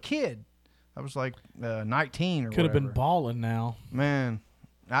course. still a kid. I was like 19 or Could have whatever. been balling now. Man.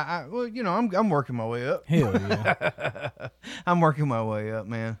 I'm working my way up. Hell yeah. I'm working my way up,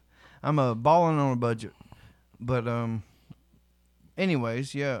 man. I'm balling on a budget. But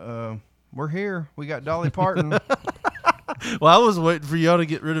anyways, we're here. We got Dolly Parton. Well, I was waiting for y'all to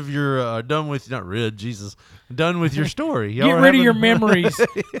get rid of your done with your story. Y'all Get rid of your memories.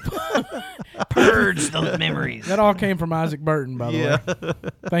 Purge those memories. That all came from Isaac Burton, by the way.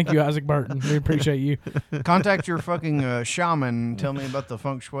 Thank you, Isaac Burton. We appreciate you. Contact your fucking shaman and tell me about the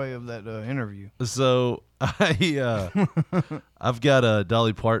feng shui of that interview. So I've got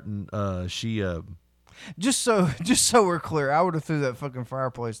Dolly Parton. She just so we're clear, I would have threw that fucking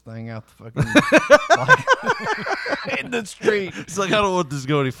fireplace thing out the fucking in the street. It's like, I don't want this to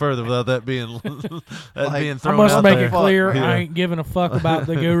go any further without that being being thrown I must out make there. it clear, Yeah. I ain't giving a fuck about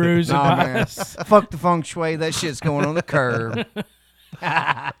the guru's Nah, man. advice. Fuck the feng shui. That shit's going on the curb.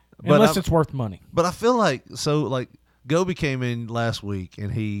 Unless it's worth money. But I feel like Gobi came in last week,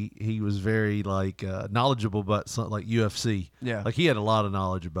 and he was very knowledgeable about something like UFC. Yeah. Like he had a lot of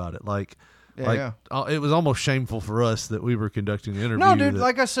knowledge about it. Yeah. It was almost shameful for us that we were conducting the interview. No, dude,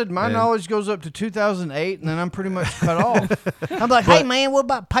 like I said, my knowledge goes up to 2008, and then I'm pretty much cut off. I'm like, hey, man, what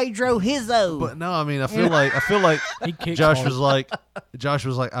about Pedro Hizzo? But no, I mean, I feel like Josh was like,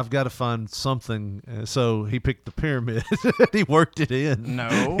 I've got to find something. So he picked the pyramid. He worked it in.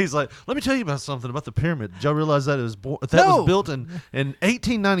 No. He's like, let me tell you about something about the pyramid. Did y'all realize that it was was built in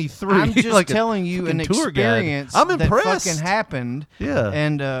 1893? I'm just like telling you an experience I'm impressed. that fucking happened. Yeah.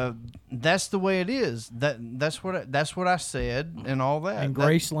 And that's the way it is. That's what I said and all that. And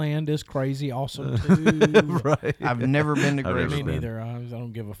Graceland is crazy also, too. Right. I've never been to I've never Me Graceland. neither. I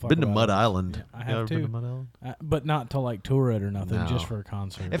don't give a fuck. Been to about Mud it. Island. Yeah, I You have ever been too. to Mud Island? But not to tour it or nothing, No. just for a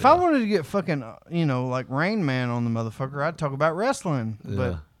concert. If I wanted to get fucking, like Rain Man on the motherfucker, I'd talk about wrestling.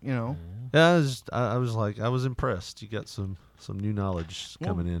 But, Yeah, I was impressed. You got some new knowledge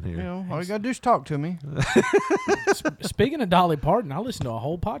coming in here. All you gotta do is talk to me. Speaking of Dolly Parton, I listened to a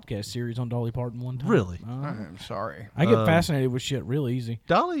whole podcast series on Dolly Parton one time. Really? I'm sorry. I get fascinated with shit real easy.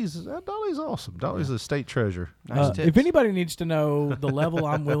 Dolly's awesome. Dolly's a state treasure. Nice tits. If anybody needs to know the level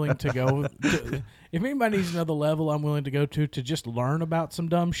I'm willing to go, if anybody needs to know the level I'm willing to go to just learn about some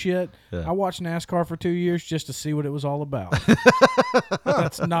dumb shit, Yeah. I watched NASCAR for 2 years just to see what it was all about.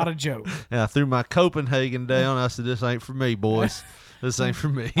 That's not a joke. Yeah, I threw my Copenhagen down. I said, "This ain't for me, boys. This ain't for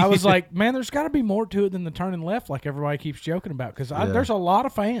me." I was like, man, there's got to be more to it than the turning left, like everybody keeps joking about, because there's a lot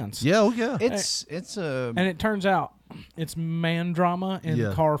of fans. "Yeah, oh yeah, It's a And it turns out it's man drama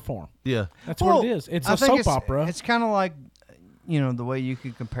in car form. yeah." That's what it is. It's I a think soap opera. It's kind of like, the way you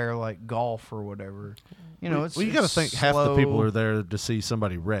could compare like golf or whatever. It's Well, you got to it's think half the people slow. are there to see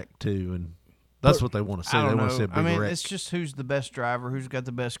somebody wreck too, and that's what they want to see. I They don't want to see know. a big wreck. It's just who's the best driver, who's got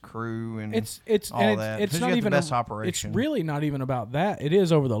the best crew, and It's all and that. It's Who's not got even the best a, operation. It's really not even about that. It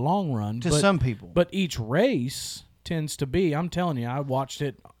is over the long run to but, some people. but each race tends to be. I'm telling you, I watched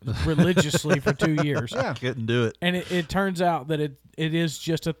it religiously for 2 years. Yeah. Couldn't do it. And it turns out that it is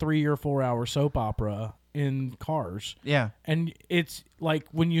just a 3 or 4 hour soap opera in cars. Yeah. And it's like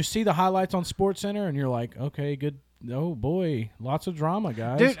when you see the highlights on SportsCenter and you're like, okay, good. Oh boy, lots of drama,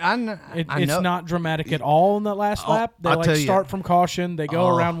 guys. Dude, I It's know. not dramatic at all in that last lap. They I'll tell you. start from caution. They go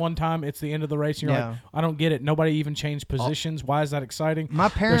around one time. It's the end of the race. And you're Yeah. like, I don't get it. Nobody even changed positions. Why is that exciting? My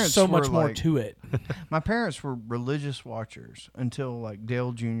parents There's so much were more like- to it. My parents were religious watchers until like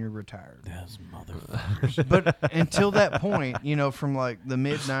Dale Jr. retired. Those motherfuckers. But until that point, from like the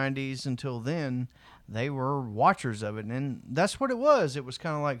mid '90s until then, they were watchers of it, and that's what it was. It was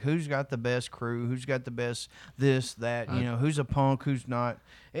kind of like who's got the best crew, who's got the best this, that, who's a punk, who's not.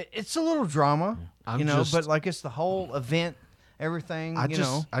 It's a little drama, I'm just- but like it's the whole event everything. I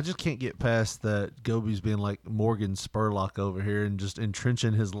know. just can't get past that Goby's being like Morgan Spurlock over here and just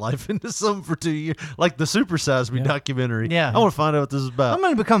entrenching his life into something for 2 years, like the Super Size Me documentary. Yeah. I want to find out what this is about. I'm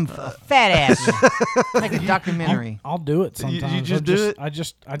gonna become a fat ass. Like a documentary. I'll do it sometimes. You just do it? I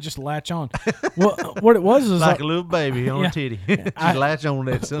just latch on. Well, what it was is like a little baby on a titty. Just latch on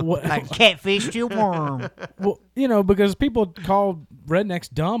that. Like catfish to a worm. Well, because people call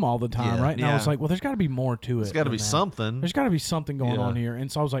rednecks dumb all the time, Yeah. right? And I was like, well, there's got to be more to it. There's got to be than that. something. There's got to be something going Yeah. on here.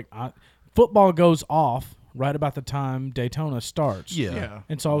 And so I was like, football goes off right about the time Daytona starts. Yeah.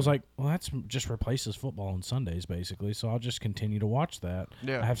 And so I was like, well, that's just replaces football on Sundays, basically. So I'll just continue to watch that.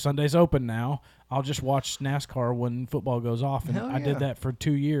 Yeah. I have Sundays open now. I'll just watch NASCAR when football goes off. And Hell I yeah. did that for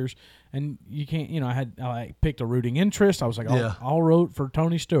 2 years. And you can't, I picked a rooting interest. I was like, Yeah. I'll root for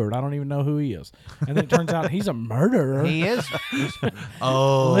Tony Stewart. I don't even know who he is. And then it turns out he's a murderer. He is.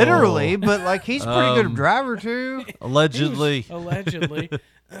 Oh. Literally, but like he's pretty good driver too. Allegedly. Allegedly.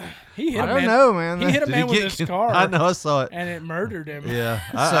 He hit I a don't man. know, man. He hit a Did man he with get- his car. I know, I saw it. And it murdered him. Yeah.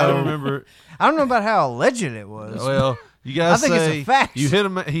 I So- remember. I don't know about how alleged it was. Well, you guys I think it's say a fact. he hit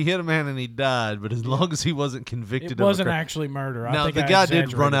a man and he died, but as long as he wasn't convicted It of wasn't a crime. actually murder. I Now think the I guy did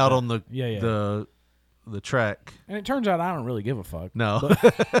exaggerated run out that. on the the track. And it turns out I don't really give a fuck. No.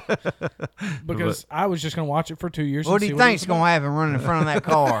 Because I was just going to watch it for 2 years. What and do see you what it think's was going to happen running in front of that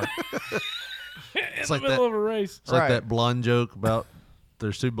car? in like the middle that- of a race. It's like Right. that blonde joke about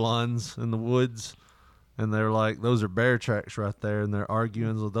there's two blondes in the woods, and they're like, those are bear tracks right there, and they're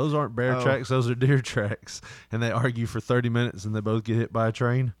arguing. So those aren't bear Oh. tracks, those are deer tracks. And they argue for 30 minutes, and they both get hit by a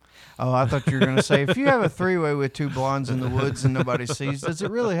train. Oh, I thought you were going to say, if you have a three-way with two blondes in the woods and nobody sees, does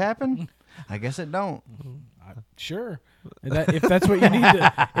it really happen? I guess it don't. Sure. If that's what you need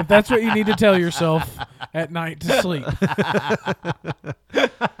to, if that's what you need to tell yourself at night to sleep.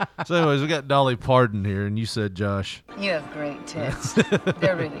 So anyways, we got Dolly Parton here, and you said, Josh. You have great tits.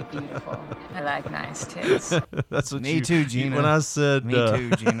 They're really beautiful. I like nice tits. That's what Me you, too, Gina. When I said, Me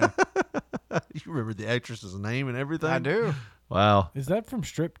too, Gina. you remember the actress's name and everything? I do. Wow. Is that from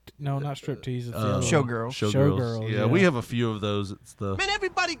No, not Striptease. It's the other one. Showgirls. Showgirls. Yeah, we have a few of those. It's the Man,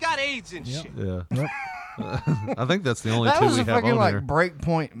 everybody got AIDS and shit. yeah. I think that's the only That two was we a have fucking on like here.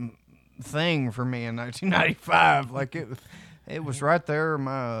 breakpoint thing for me in 1995. Like it was right there.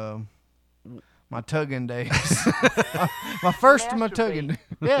 My tugging days. my first of my tugging.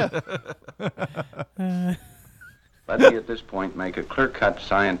 Yeah. Let me at this point make a clear-cut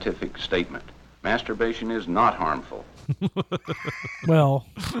scientific statement. Masturbation is not harmful. Well,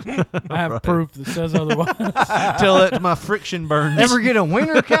 I have proof that says otherwise. Tell that to my friction burns. Ever get a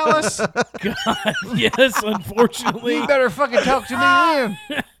wiener callus? God, yes, unfortunately. You better fucking talk to me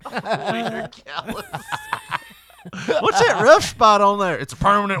then. Wiener callus. What's that rough spot on there? It's a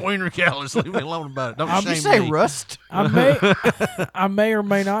permanent wiener callus. Leave me alone about it. Don't Did you shame say me. rust? I may or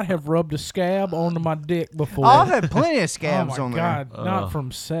may not have rubbed a scab onto my dick before. Oh, I've had plenty of scabs oh my on God, there. not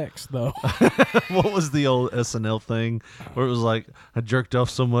from sex though. What was the old SNL thing where it was like I jerked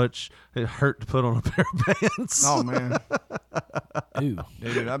off so much it hurt to put on a pair of pants? Oh man, Ew.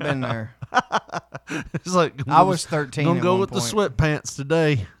 dude, I've been there. It's like I was 13 Gonna at go one with point. the sweatpants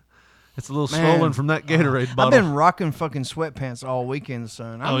today. It's a little Man. swollen from that Gatorade bottle. I've been rocking fucking sweatpants all weekend,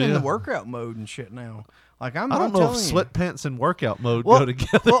 son. I'm Oh, in yeah? the workout mode and shit now. Like I'm I don't I'm know if telling you. sweatpants and workout mode Well- go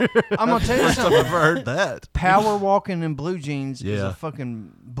together. well, I'm gonna tell you First time something. I've ever heard that. Power walking in blue jeans is Yeah. a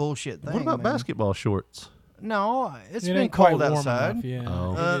fucking bullshit thing. What about man. basketball shorts? No, it's It been ain't quite cold warm outside. enough, yeah.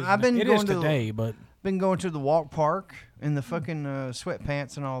 Oh. It is- I've been it going is to today, but been going to the walk park in the fucking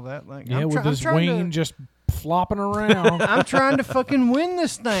sweatpants and all that. Like, yeah, I'm with try- I'm his trying wing to- just flopping around I'm trying to fucking win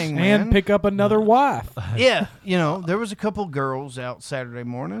this thing, man. and pick up another wife. Yeah, there was a couple girls out Saturday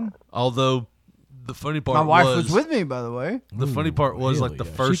morning. Although the funny part My wife was with me, by the way. The funny part was like the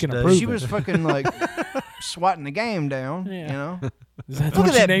really? first She can day. approve She was fucking like swatting the game down. Yeah. Is Look that what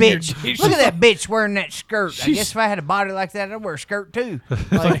at you that named your bitch. chick? Look at that bitch wearing that skirt. I She's- guess if I had a body like that, I'd wear a skirt too.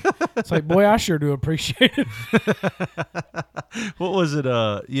 It's like, boy, I sure do appreciate it. What was it?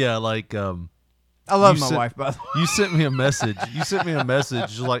 Yeah, like I love you my sent- wife, by the way. You sent me a message. You sent me a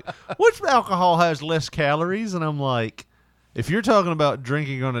message like, which alcohol has less calories? And I'm like, if you're talking about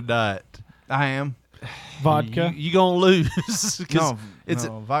drinking on a diet, I am. Vodka. you gonna lose. 'Cause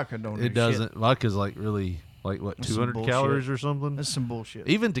No, vodka don't do it shit. doesn't. Vodka's like really like what That's some 200 bullshit. calories or something. That's some bullshit.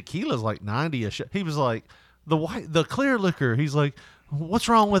 Even tequila's like 90 a shot. He was like the clear liquor. He's like, What's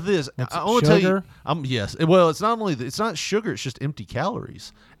wrong with this? That's I want to tell you. sugar? Yes. Well, it's not only it's not sugar. It's just empty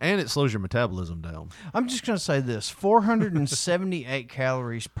calories, and it slows your metabolism down. I'm just gonna say this: 478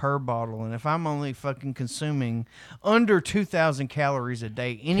 calories per bottle, and if I'm only fucking consuming under 2,000 calories a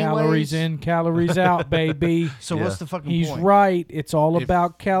day, anyways, Calories in, calories out, baby. So what's the fucking He's point? right. It's all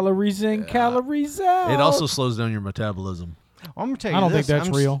about calories in, calories out. It also slows down your metabolism. I'm gonna tell you I don't this, think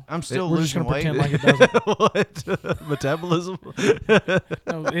that's real. I'm still We're just losing gonna weight. pretend like it doesn't. What? Metabolism?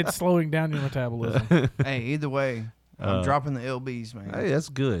 No, it's slowing down your metabolism. Hey, either way, I'm dropping the LBs, man. Hey, that's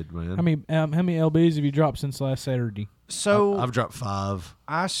good, man. How many LBs have you dropped since last Saturday? So I've dropped 5.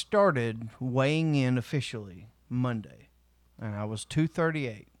 I started weighing in officially Monday, and I was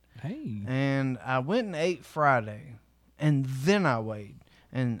 238. Hey. And I went and ate Friday, and then I weighed,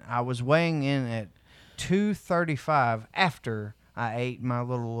 and I was weighing in at 235 after I ate my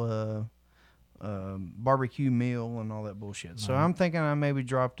little barbecue meal and all that bullshit. So I'm thinking I maybe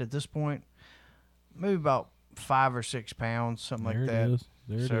dropped at this point maybe about 5 or 6 pounds, something There like it that. is.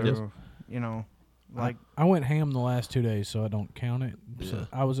 There so, it is. you know, like I went ham the last 2 days, so I don't count it. So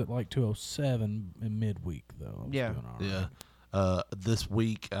I was at like 207 in midweek, though. I was doing all right. Yeah. This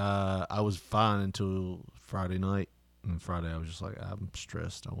week, I was fine until Friday night. And Friday, I was just like, I'm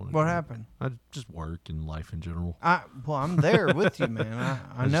stressed. I want. What happened? I just work and life in general. Well, I'm there with you, man.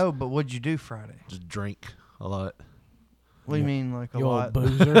 I know, but what'd you do Friday? Just drink a lot. What do you mean, like a You lot?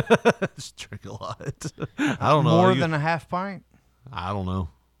 old boozer. Just drink a lot. I don't know. More than a half pint? I don't know.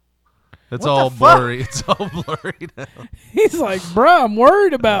 It's What all the fuck? blurry. It's all blurry now. He's like, bro, I'm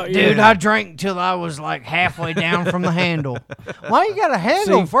worried about you. Dude, I drank till I was like halfway down from the handle. Why you got a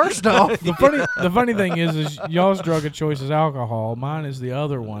handle, See, first off? The funny thing is y'all's drug of choice is alcohol. Mine is the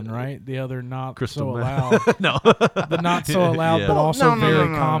other one, right? The other not Crystal so meth. allowed. No. The not so allowed, Yeah. but also No, very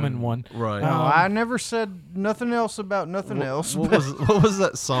no. common one. Right. No, I never said nothing else about nothing else. What was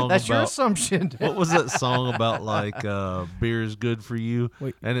that song That's about? your assumption. What was that song about? Like beer is good for you,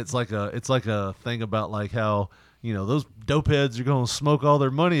 Wait. and it's like a thing about like how those dope heads are gonna smoke all their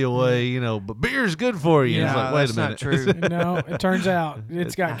money away, but beer's good for you. Yeah, It's like, wait that's a minute. not true. No, it turns out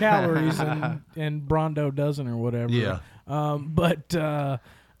it's got calories and Brondo doesn't or whatever. Yeah.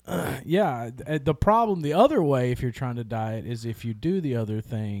 The problem the other way if you're trying to diet is if you do the other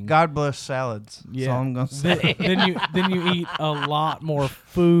thing. God bless salads. That's all I'm gonna say. then you eat a lot more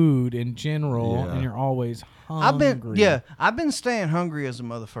food in general, Yeah. and you're always hungry. I've been staying hungry as a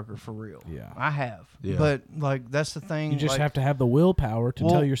motherfucker for real. Yeah. I have. Yeah. But like that's the thing. You just like, have to have the willpower to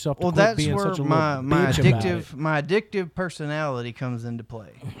tell yourself to quit that's being where such a my little bitch about it. my addictive personality comes into play.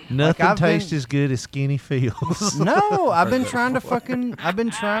 Nothing I've been- tastes as good as skinny feels. No, I've been trying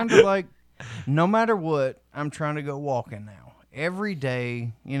to like, no matter what, I'm trying to go walking now. Every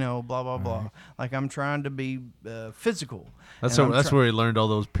day, blah, blah, blah. Like, I'm trying to be physical. That's And I'm that's where he learned all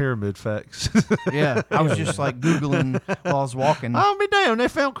those pyramid facts. Yeah, I was just like Googling while I was walking. I'll be damned, they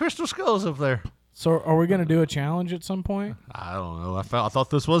found crystal skulls up there. So are we going to do a challenge at some point? I don't know. I thought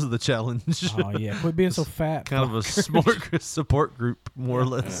this was the challenge. Oh, yeah. Quit being so fat. Kind of a support group, more or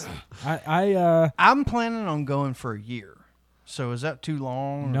less. I'm planning on going for a year. So is that too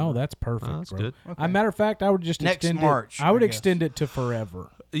long? No, that's perfect. Oh, that's bro. good. Okay. As a matter of fact, I would just Next extend March, it. I would I guess. extend it to forever.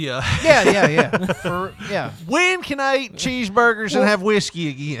 Yeah. Yeah. When can I eat cheeseburgers and have whiskey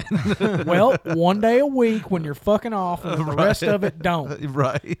again? Well, one day a week when you're fucking off, and the rest of it don't.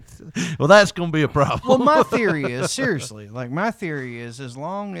 Right. Well, that's going to be a problem. Well, my theory is, seriously, as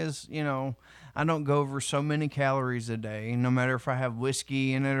long as, I don't go over so many calories a day, no matter if I have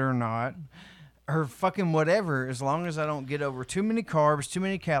whiskey in it or not, or fucking whatever, as long as I don't get over too many carbs, too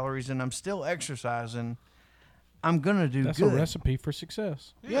many calories, and I'm still exercising, I'm going to do That's good. a recipe for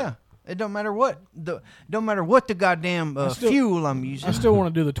success. Yeah. It don't matter what the goddamn fuel I'm using. I still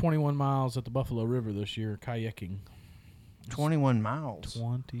want to do the 21 miles at the Buffalo River this year, kayaking. 21 miles.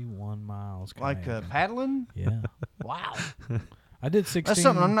 21 miles. Like kayaking. paddling? Yeah. Wow. I did 16. That's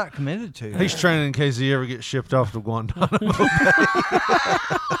something I'm not committed to. He's training in case he ever gets shipped off to Guantanamo.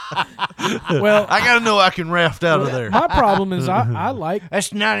 Well, I got to know I can raft out of there. My problem is I like...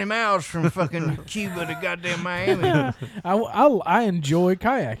 That's 90 miles from fucking Cuba to goddamn Miami. I enjoy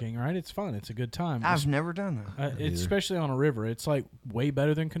kayaking, right? It's fun. It's a good time. I've never done that. Especially on a river. It's like way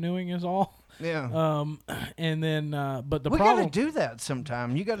better than canoeing is all. Yeah. And then, but the we problem... gotta do that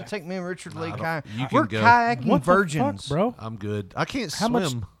sometime. You gotta take me and Richard Lee kayaking. you can We're go. kayaking What the virgins, fuck, bro? I'm good. I can't How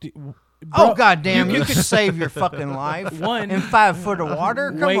swim. much... Oh goddamn! You could save your fucking life in 5 foot of water.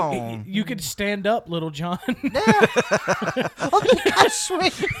 Come Wait, on. you could stand up, Little John. I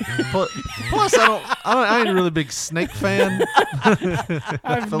swear. Plus, I ain't a really big snake fan.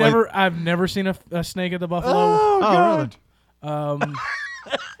 I've never seen a snake at the Buffalo. Oh God. Really? But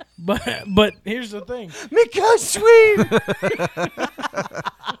here's the thing. Me can't swim.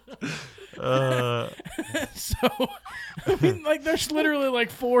 So, I mean, like, there's literally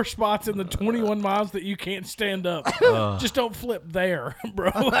like 4 spots in the 21 miles that you can't stand up. Just don't flip there, bro.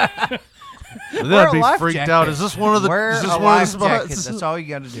 That'd be freaked out. Is this one of the? Wear Is this a one life of the spots? jacket. That's all you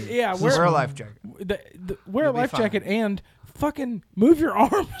got to do. Yeah, wear a life jacket. Wear a You'll be life fine. jacket and fucking move your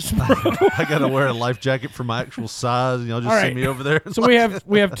arms, bro. I gotta wear a life jacket for my actual size. Y'all just All see right. me over there. So we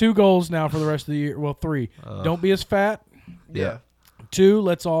have 2 goals now for the rest of the year. Well, 3. Don't be as fat. Yeah. 2,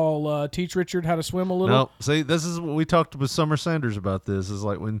 let's all teach Richard how to swim a little. No, see, this is what we talked with Summer Sanders about. This is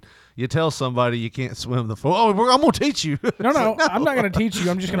like when you tell somebody you can't swim the floor. Oh, I'm gonna teach you. No, I'm not going to teach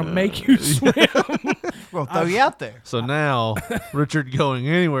you. I'm just going to make you swim. We'll throw you out there. So now Richard going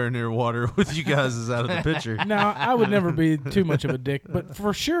anywhere near water with you guys is out of the picture. Now, I would never be too much of a dick, but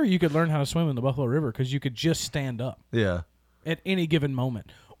for sure you could learn how to swim in the Buffalo River because you could just stand up Yeah. at any given moment.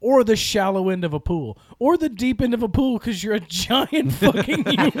 Or the shallow end of a pool. Or the deep end of a pool because you're a giant fucking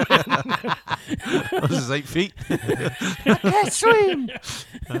human. This is 8 feet. I can't swim.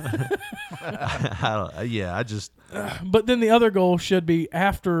 I just. But then the other goal should be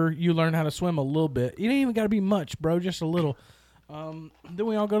after you learn how to swim a little bit. You ain't even got to be much, bro, just a little. Then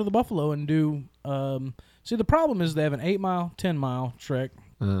we all go to the Buffalo and do. See, the problem is they have an 8-mile, 10-mile trek.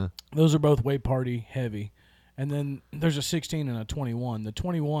 Those are both way party heavy. And then there's a 16 and a 21. The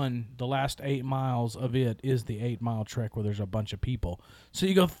 21, the last 8 miles of it is the 8-mile trek where there's a bunch of people. So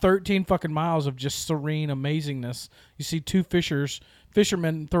you go 13 fucking miles of just serene amazingness. You see 2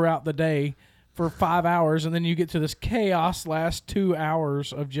 fishermen throughout the day for 5 hours, and then you get to this chaos last 2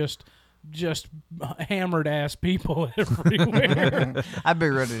 hours of just hammered ass people everywhere. I'd be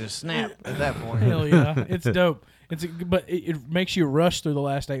ready to snap at that point. Hell yeah, it's dope. But it makes you rush through the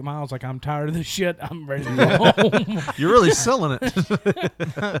last 8 miles. Like, I'm tired of this shit. I'm ready to go home. You're really selling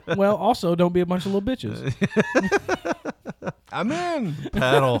it. Well, also, don't be a bunch of little bitches. I'm in.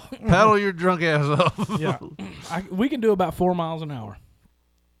 Paddle your drunk ass off. Yeah, we can do about 4 miles an hour.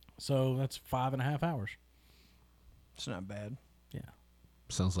 So that's 5.5 hours. It's not bad. Yeah.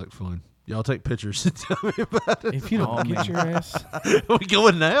 Sounds like fun. Y'all take pictures and tell me about it. If you don't get your ass. Are we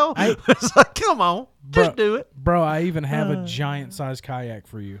going now? It's like, come on. Just do it. Bro, I even have a giant-sized kayak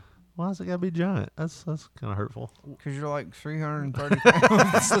for you. Why does it got to be giant? That's kind of hurtful. Because you're like 330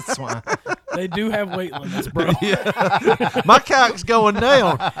 pounds. That's why. They do have weight limits, bro. Yeah. My kayak's going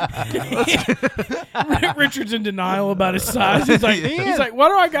down. Richard's in denial about his size. He's like, why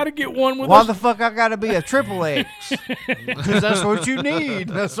do I got to get one with Why the fuck I got to be a triple X? Because that's what you need.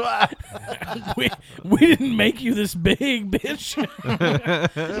 That's why. we didn't make you this big, bitch.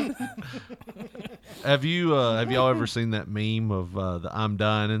 Have y'all ever seen that meme of the I'm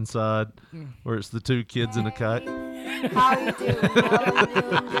dying inside, where it's the 2 kids in a kayak? How you doing? I'm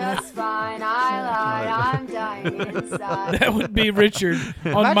doing just fine. I lied. I'm dying inside. That would be Richard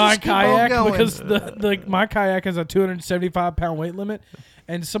on my kayak because my kayak has a 275-pound weight limit,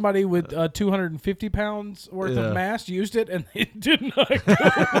 and somebody with 250 pounds worth of mass used it, and it did not go.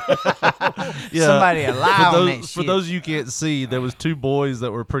 Yeah. Somebody allowed me. For those you can't see, there was 2 boys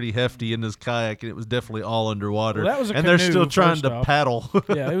that were pretty hefty in this kayak, and it was definitely all underwater. Well, that was a and canoe, they're still trying first to off. paddle.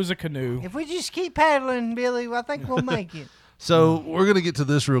 Yeah, it was a canoe. If we just keep paddling, Billy, I think we'll make it. So we're going to get to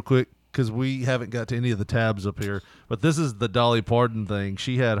this real quick because we haven't got to any of the tabs up here. But this is the Dolly Parton thing.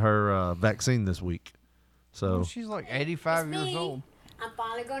 She had her vaccine this week. So She's like 85 years old. I'm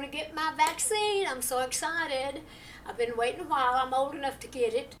finally going to get my vaccine. I'm so excited. I've been waiting a while. I'm old enough to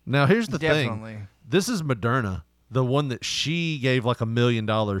get it. now here's the Definitely. thing. This is Moderna, the one that she gave like $1 million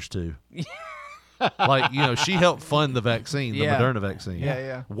to. Like, she helped fund the vaccine, the Moderna vaccine.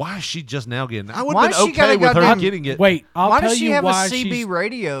 Yeah. Why is she just now getting it? I would Why have does been she gotta okay with go her down- getting it. Wait, I'll Why tell does she you have why a CB she's.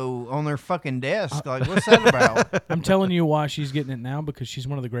 radio on their fucking desk? Like, what's that about? I'm telling you why she's getting it now because she's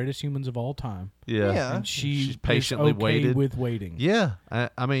one of the greatest humans of all time. Yeah. And she's patiently is okay waited with waiting. Yeah.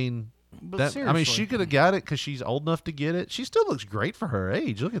 I mean, But she could have got it because she's old enough to get it. She still looks great for her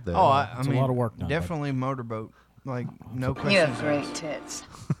age. Look at that. Oh, I It's mean, a lot of work done. Definitely motorboat. Like, no questions You have asked. great tits.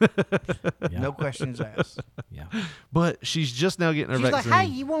 Yeah. No questions asked. Yeah. But she's just now getting her She's like, vaccine. hey,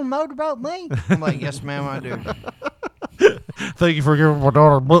 you want to motorboat me? I'm like, yes, ma'am, I do. Thank you for giving my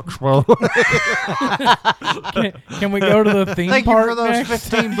daughter books, bro. Can we go to the theme Thank you park for those next?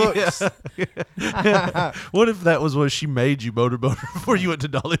 15 books. What if that was what she made you motorboat before you went to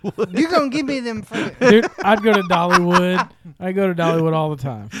Dollywood? You're going to give me them fucking... Dude, I'd go to Dollywood. I go to Dollywood all the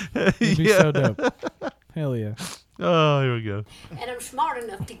time. It'd be so dope. Hell yeah. Oh, here we go. And I'm smart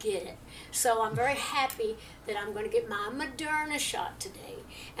enough to get it. So I'm very happy that I'm going to get my Moderna shot today.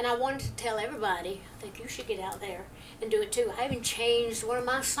 And I wanted to tell everybody, I think you should get out there and do it too. I even changed one of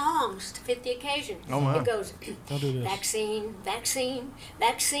my songs to fit the occasion. Oh, wow. It goes, Don't do this. vaccine, vaccine,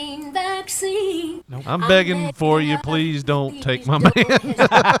 vaccine, vaccine. Nope. I'm begging for you, please don't take my man.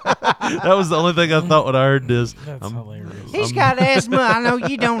 That was the only thing I thought when I heard this. That's hilarious. He's got asthma. I know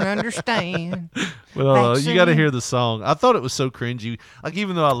you don't understand. Well, you got to Vaccine. hear the song. I thought it was so cringy. Like,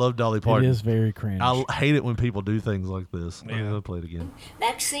 even though I love Dolly It Parton, is very cringe. I hate it when people do things like this. I'm going to play it again.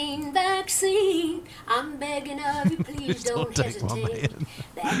 Vaccine, vaccine, I'm begging of you, please don't take my hesitate. man.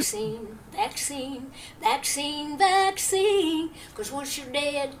 Vaccine, vaccine, vaccine, vaccine, because once you're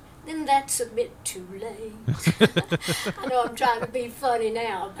dead, then that's a bit too late. I know I'm trying to be funny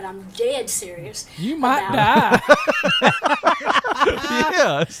now, but I'm dead serious. You might about die.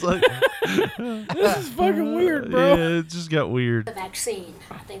 Yeah, it's like, This is fucking weird, bro. yeah, it just got weird. the vaccine.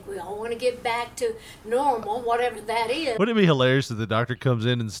 I think we all want to get back to normal, whatever that is. Wouldn't it be hilarious if the doctor comes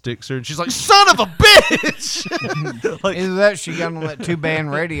in and sticks her and she's like, son of a bitch! Like, Either that, she got on that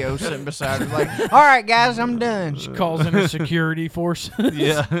 2-band radio sitting beside her, like, all right, guys, I'm done. She calls in a security force.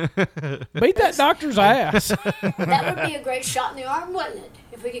 yeah. Beat that doctor's ass. That would be a great shot in the arm, wouldn't it?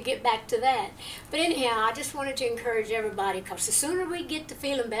 If we could get back to that. But anyhow, I just wanted to encourage everybody, because the sooner we get to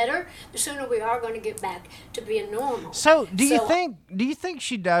feeling better, the sooner we are going to get back to being normal. So, do you think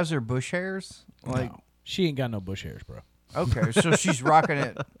she dyes her bush hairs? Like, No, she ain't got no bush hairs, bro. okay, so she's rocking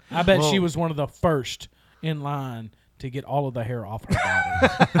it. I bet she Well- was one of the first in line to get all of the hair off her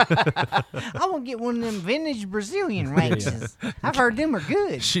body. I want to get one of them vintage Brazilian waxes. I've heard them are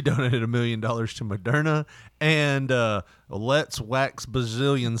good. She donated $1 million to Moderna and Let's Wax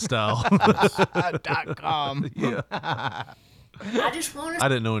Brazilian Style. .com. Yeah. I just want to I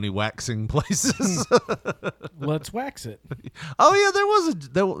didn't know any waxing places. Let's wax it. Oh yeah,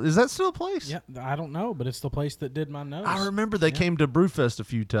 is that still a place? Yeah, I don't know, but it's the place that did my nose. I remember they came to Brewfest a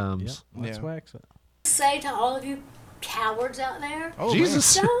few times. Yep, let's wax it. say to all of you cowards out there, Oh,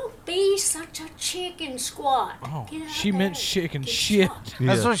 Jesus. don't be such a chicken squat. Oh, Get out she there meant and chicken get shit. shot.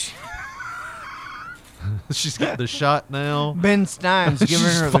 That's Yeah. what she, She's got the shot now. Ben Stein's giving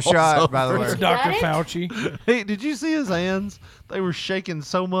She her the falls shot, by the over. way. It's Dr. Got it? Fauci. Hey, did you see his hands? They were shaking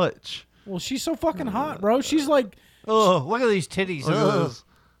so much. Well, she's so fucking hot, bro. She's like, Oh, look at these titties. Look at Ugh. this.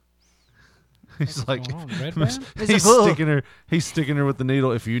 He's like, going on, Red Band? he's like, ugh. sticking her. He's sticking her with the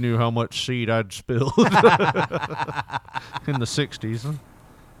needle. If you knew how much seed I'd spilled in the '60s.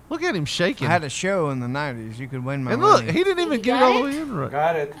 Look at him shaking. I had a show in the 90s. You could win my And look, money. he didn't even You get it got all the it? way in right.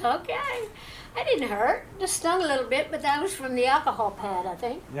 Got it. Okay. That didn't hurt. Just stung a little bit, but that was from the alcohol pad, I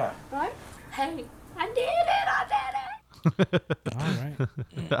think. Yeah. Right? Hey, I did it. I did it. all right.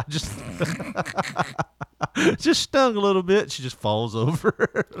 I just stung a little bit. She just falls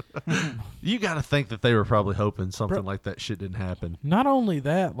over. You got to think that they were probably hoping something like that shit didn't happen. Not only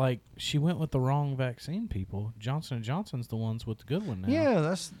that, like, she went with the wrong vaccine, people. Johnson & Johnson's the ones with the good one now. Yeah,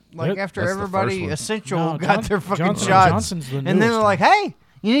 that's like That- after that's the everybody first one. essential No, got their fucking Johnson & shots. Johnson's the And then newest they're like, hey,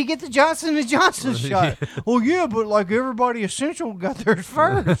 you need to get the Johnson & Johnson shot. Yeah. Well, yeah, but like everybody essential got theirs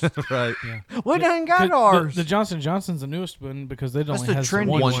first. Right. We done got ours. The Johnson & Johnson's the newest one because it That's only the has trendy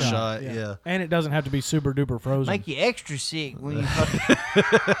one One one. shot, yeah. And it doesn't have to be super duper frozen. Make you extra sick when you fucking...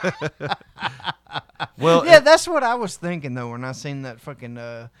 Well, Yeah, that's what I was thinking, though, when I seen that fucking,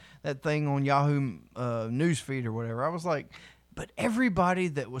 that thing on Yahoo newsfeed or whatever. I was like, but everybody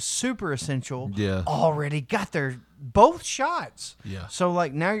that was super essential Yeah. already got their both shots. Yeah. So,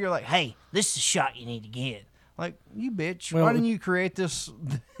 like, now you're like, hey, this is a shot you need to get. Like, you bitch, Well, why didn't you create this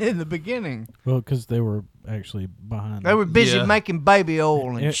in the beginning? well, because they were actually behind. They were busy Yeah. making baby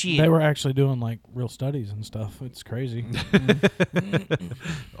oil and shit. They were actually doing like real studies and stuff. It's crazy.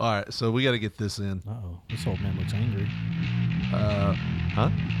 all right, so we got to get this in. Uh-oh, this old man looks angry. Huh?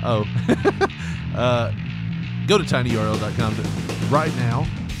 Oh. Go to tinyurl.com right now.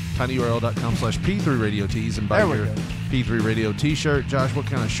 tinyurl.com/P3RadioTees and buy There we your go. P3 Radio t-shirt. Josh, what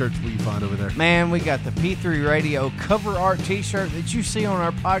kind of shirts will you find over there? Man, we got the P3 Radio cover art t-shirt that you see on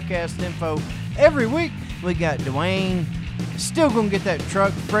our podcast info every week. We got Dwayne. Still going to get that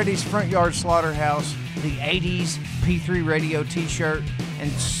truck, Freddy's Front Yard Slaughterhouse, the 80s P3 Radio t-shirt, and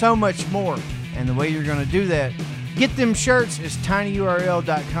so much more. And the way you're going to do that, get them shirts is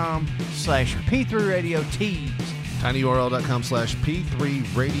tinyurl.com/P3RadioTees.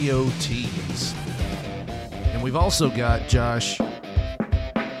 tinyurl.com/P3RadioTees. And we've also got, Josh,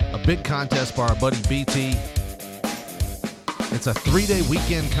 a big contest by our buddy BT. It's a 3-day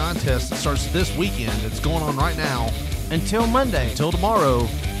weekend contest that starts this weekend. It's going on right now Until Monday. until tomorrow.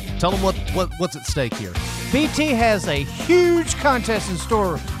 Tell them what's at stake here. BT has a huge contest in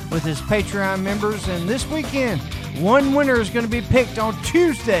store with his Patreon members, and this weekend, one winner is going to be picked on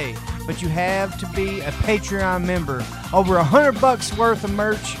Tuesday. But you have to be a Patreon member. Over $100 worth of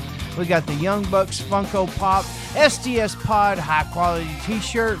merch. We got the Young Bucks Funko Pop, STS Pod high quality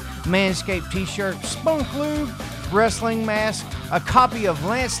t-shirt, Manscaped t-shirt, Spunk Lube, wrestling mask, a copy of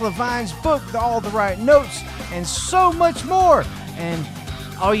Lance Levine's book, All the Right Notes, and so much more. And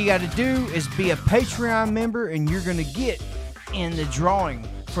all you got to do is be a Patreon member, and you're going to get in the drawing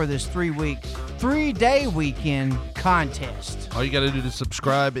for this 3-day weekend contest. All you got to do to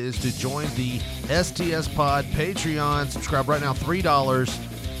subscribe is to join the STS Pod Patreon. Subscribe right now, $3.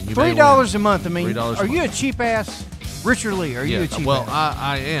 $3 a month. I mean, $3 are you a cheap ass? Richard Lee, are you a cheap well, ass?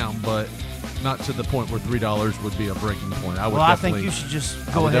 I am, but not to the point where $3 would be a breaking point. I think you should just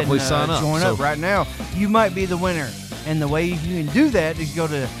go ahead and sign up. Join up right now. You might be the winner. And the way you can do that is go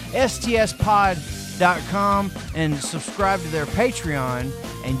to stspod.com and subscribe to their Patreon,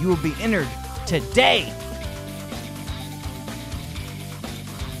 and you will be entered today.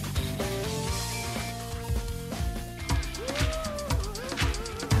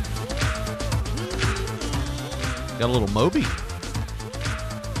 Got a little Moby.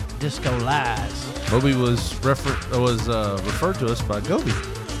 Disco Lies. Moby was referred to us by Gobi.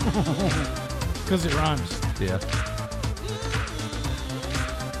 Because it rhymes. Yeah.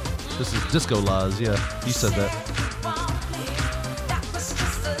 This is Disco Lies. Yeah, you said that.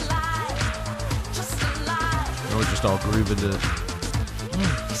 And we're just all grooving to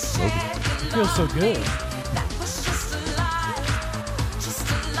Moby. It feels so good.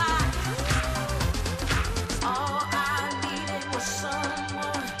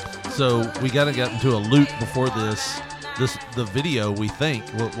 So we gotta get into a loop before the video, we think,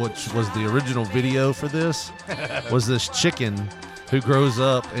 which was the original video for this, was this chicken who grows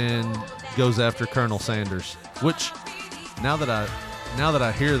up and goes after Colonel Sanders. Which, now that I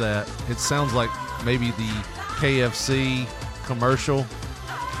hear that, it sounds like maybe the KFC commercial.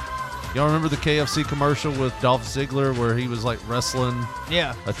 Y'all remember the KFC commercial with Dolph Ziggler where he was like wrestling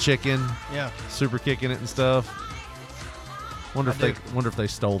a chicken, super kicking it and stuff? Wonder if they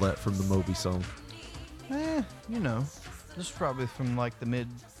stole that from the Moby song. This is probably from like the mid.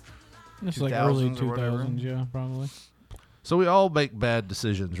 It's like early 2000s, yeah, probably. So we all make bad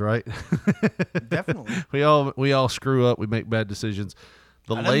decisions, right? Definitely. We all screw up. We make bad decisions.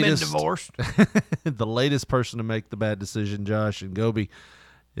 I've been divorced. The latest person to make the bad decision, Josh and Gobi,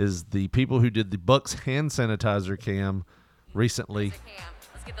 is the people who did the Bucks hand sanitizer cam recently.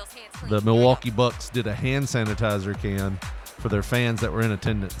 The Milwaukee Bucks did a hand sanitizer cam for their fans that were in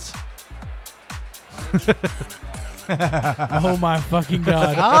attendance. Oh my fucking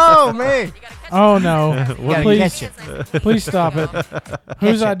God. Oh man. Oh no. Please stop it.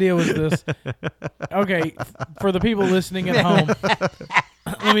 Whose Catch idea was this? Okay, for the people listening at home,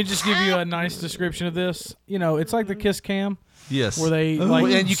 let me just give you a nice description of this. It's like the Kiss Cam. Yes. Where they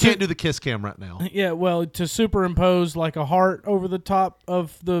and you can't do the Kiss Cam right now. Yeah, well, to superimpose like a heart over the top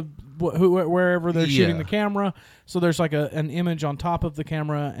of the wherever they're shooting the camera, so there's like an image on top of the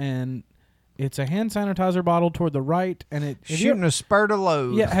camera, and it's a hand sanitizer bottle toward the right, and it shooting a spurt of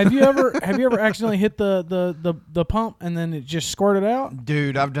load. Yeah, have you ever accidentally hit the pump and then it just squirted out?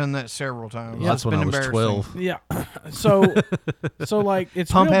 Dude, I've done that several times. Yeah, that's when I was 12. Yeah, so like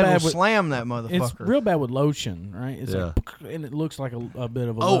it's pump real head bad will slam that motherfucker. It's real bad with lotion, right? It's like, and it looks like a bit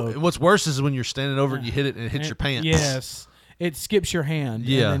of a load. What's worse is when you're standing over and you hit it and it hits your pants. Yes, it skips your hand.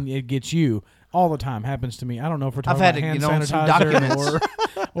 Yeah, and then it gets you. All the time happens to me. I don't know if we're talking I've about had hand to get on some sanitizer documents.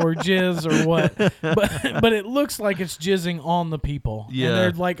 or jizz or what, but it looks like it's jizzing on the people. Yeah, and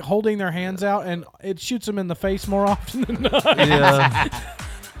they're like holding their hands out, and it shoots them in the face more often than not. Yeah.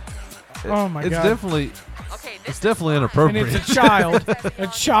 Oh my God! It's definitely inappropriate. And it's a child. A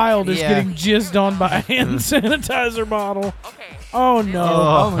child is getting jizzed on by a hand sanitizer bottle. Oh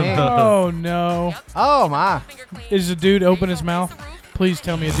no! Oh no! Oh my! Is a dude open his mouth? Please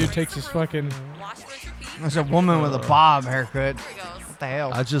tell me a dude takes his fucking... There's a woman with a bob haircut. What the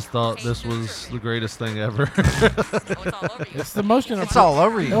hell? I just thought this was the greatest thing ever. It's the most... It's all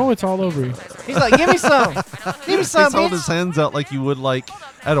over you. Oh, it's all over you. He's like, give me some. Give me some, He's holding his hands out like you would like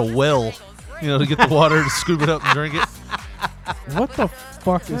at a well, to get the water to scoop it up and drink it. What the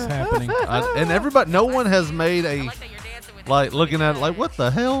fuck is happening? And no one has made a... looking at it like, what the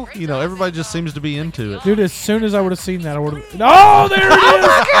hell? Everybody just seems to be into it. Dude, as soon as I would have seen that, I would have... Oh, there it is! Oh,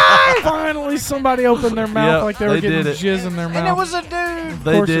 my God! Finally, somebody opened their mouth like they were getting jizz in their mouth. And it was a dude! Of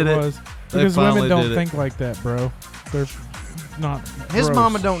course it was. Because women don't did think like that, bro. They're not His gross.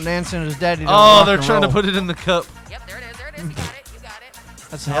 mama don't dance and his daddy don't Oh, rock they're and trying roll. to put it in the cup. Yep, there it is. You got it.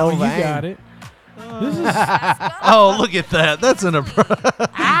 That's a hell of a you aim. got it. Oh, look at that. That's an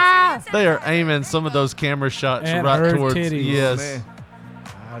They are aiming some of those camera shots And right her towards. titties. Yes.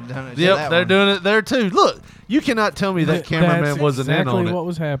 I've done it to Yep, that they're one. doing it there too. Look, you cannot tell me that cameraman That's wasn't exactly in on it. what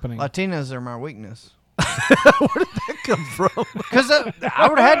was happening. Latinas are my weakness. Where did that come from? Because I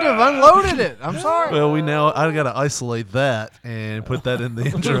would have had to have unloaded it. I'm sorry. Well, I got to isolate that and put that in the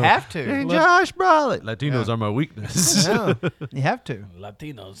intro. You have to. Hey, Josh Brawley. Latinos are my weakness. Yeah, you have to.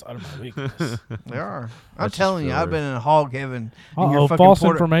 Latinos are my weakness. They are. I'm That's telling you, just I've been in hog heaven. in Uh-oh, your fucking false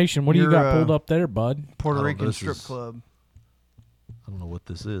information. What do you your, got pulled up there, bud? Puerto Oh, Rican this strip is- club. I don't know what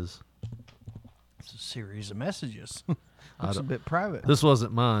this is. It's a series of messages. I It's a don't- bit private. This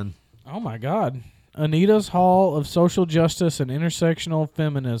wasn't mine. Oh my God. Anita's Hall of Social Justice and Intersectional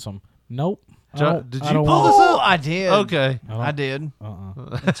Feminism. Nope. Did I you don't pull want- this up? I did. Okay. I did.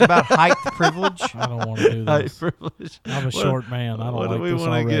 Uh-uh. It's about height privilege. I don't want to do Height this. privilege. I'm a What- short man. I don't what like do we this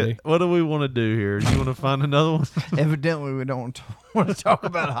wanna already. What do we want to do here? You want to find another one? Evidently, we don't want to talk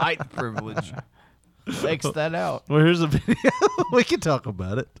about height privilege. X that out. Well, here's a video. We can talk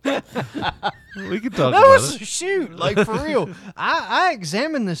about it. We can talk That about was it. shoot, like for real. I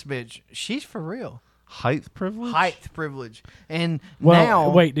examined this bitch. She's for real. Height privilege? Height privilege, and Well, now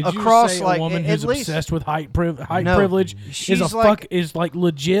wait, did you across say like a woman at who's least obsessed with height No, privilege she's is like- is like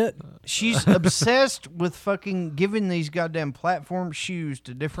legit? she's obsessed with fucking giving these goddamn platform shoes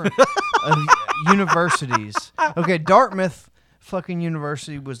to different universities. Okay, Dartmouth fucking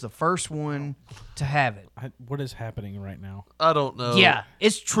university was the first one to have it. What is happening right now? I don't know. Yeah,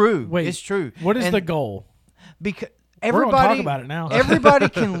 it's true. Wait, it's true. What is And the goal? Because We're gonna everybody talk about it now. everybody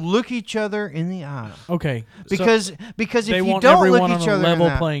can look each other in the eye. Okay, so Because they if you want don't everyone look on each a other level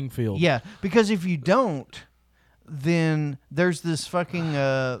in the eye, playing field. Yeah, because if you don't, then there's this fucking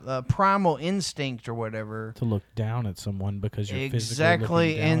primal instinct or whatever. to look down at someone because you're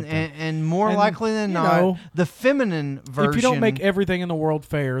Exactly, physically looking down at them. and more And, likely than you not, know, the feminine version. If you don't make everything in the world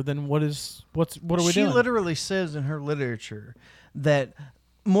fair, then what are we she doing? literally says in her literature that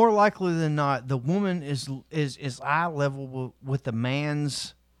more likely than not, the woman is eye level with the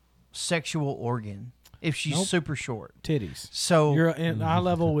man's sexual organ if she's Nope. super short. Titties. So You're in eye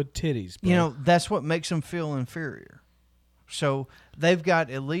level with titties. you bro. know that's what makes them feel inferior. So they've got,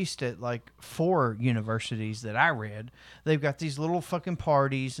 at least at like 4 universities that I read, they've got these little fucking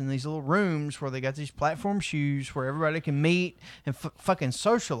parties and these little rooms where they got these platform shoes where everybody can meet and fucking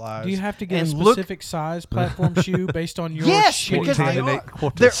socialize. Do you have to get a and look- specific size platform shoe based on your Yes, shitty because height? they Candidate are,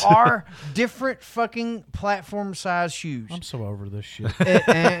 quotas. there are different fucking platform size shoes. I'm so over this shit.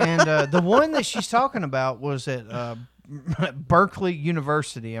 And the one that she's talking about was at Berkeley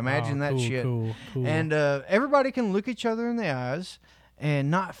University. Imagine that cool, shit. cool. And everybody can look each other in the eyes and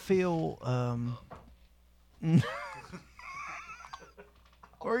not feel.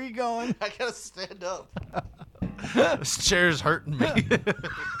 Where are you going? I gotta stand up. This chair's hurting me.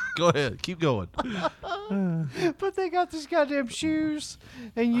 Go ahead. Keep going. But they got these goddamn shoes,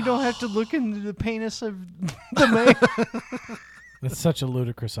 and you don't have to look into the penis of the man. That's such a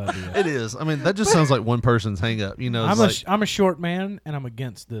ludicrous idea. It is. I mean, that just sounds like one person's hang up. You know, it's I'm a short man, and I'm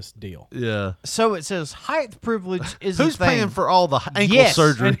against this deal. yeah. So it says height privilege is Who's a thing. paying for all the ankle Yes.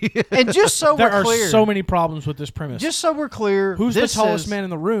 surgery? And just so There we're are clear, so many problems with this premise. just so we're clear, Who's the this tallest says- man in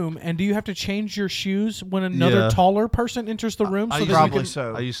the room, and do you have to change your shoes when another Yeah. taller person enters the room? I So used that Probably you can,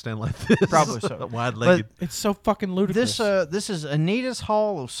 so. I used to stand like this. Probably so. Wide-legged. it's so fucking ludicrous. This is Anita's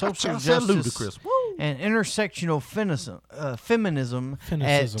Hall of Social I said Justice ludicrous. Woo. and Intersectional feminism Feminism.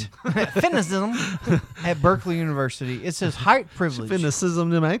 at feminism at Berkeley University. It says height privilege. Finicism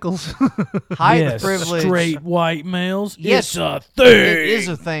them ankles. Height yes, privilege. straight white males. Yes, It's a thing. It is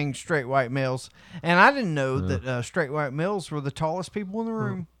a thing, straight white males. And I didn't know that straight white males were the tallest people in the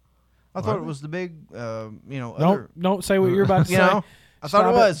room. I thought it was the big, other. Don't say what you're about to You say. know, I thought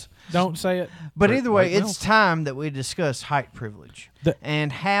Stop it was. Don't say it. But either way, white it's males. time that we discuss height privilege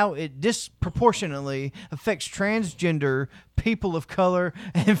and how it disproportionately affects transgender people of color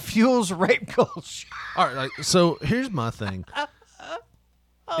and fuels rape culture. All right. So here's my thing.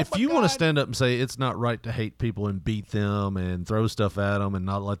 If you want to stand up and say it's not right to hate people and beat them and throw stuff at them and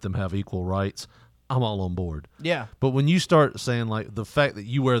not let them have equal rights, I'm all on board. Yeah. But when you start saying like the fact that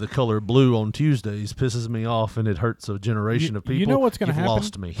you wear the color blue on Tuesdays pisses me off and it hurts a generation of people, You know what's going to you've happen?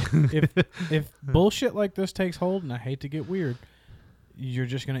 lost me. if bullshit like this takes hold, and I hate to get weird, you're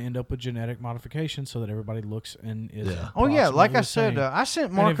just going to end up with genetic modification so that everybody looks and is. Yeah. Oh, yeah. Like approximately I the said, same. I sent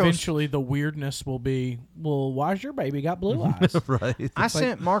And Marcos. eventually the weirdness will be, well, why's your baby got blue eyes? Right. I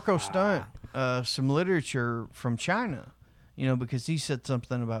sent Marco Stunt some literature from China. you know, because he said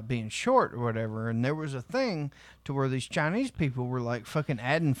something about being short or whatever, and there was a thing to where these Chinese people were like fucking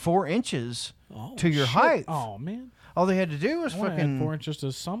adding 4 inches to your height. Oh man! All they had to do was I wanna fucking add 4 inches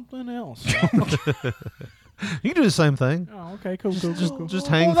to something else. You can do the same thing. Oh, okay, cool. Just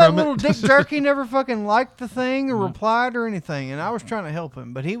hang that from little it. dick jerky never fucking liked the thing or replied or anything, and I was trying to help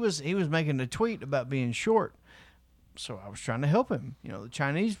him, but he was making a tweet about being short, so I was trying to help him. You know, the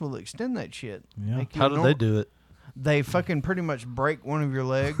Chinese will extend that shit. Yeah. How do they do it? They fucking pretty much break one of your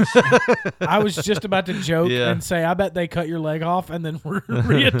legs. I was just about to joke and say, I bet they cut your leg off and then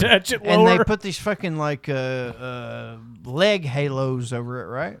reattach it lower. And they put these fucking like leg halos over it,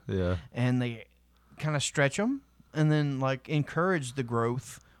 right? Yeah. And they kind of stretch them and then like encourage the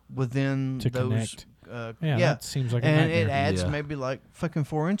growth within To those. connect. That seems like a and nightmare. it adds maybe like fucking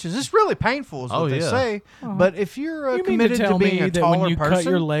 4 inches. It's really painful, is what they say. Oh. But if you're You mean committed to tell being me a that taller when you person, cut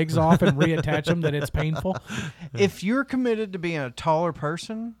your legs off and reattach them, that it's painful? if you're committed to being a taller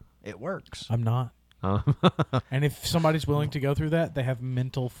person, it works. I'm not. And if somebody's willing to go through that, they have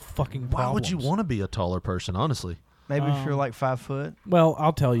mental fucking problems. Why would you want to be a taller person, honestly? Maybe if you're like 5 foot. Well,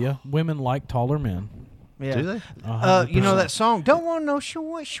 I'll tell you, women like taller men. Yeah. Do they? You know that song? Don't want no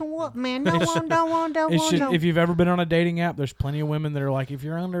short man. Don't want no. If you've ever been on a dating app, there's plenty of women that are like, if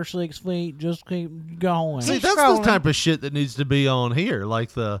you're under 6 feet, just keep going. See, that's the type of shit that needs to be on here.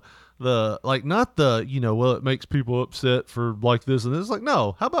 Like the like not the, you know, well, it makes people upset for like this and this. Like,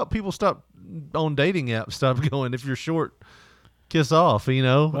 no, how about people stop on dating apps, stop going, if you're short, kiss off, you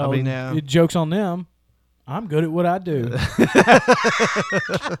know? Well, I mean, it jokes on them. I'm good at what I do.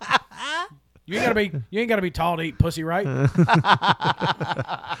 You ain't gotta be tall to eat pussy, right? in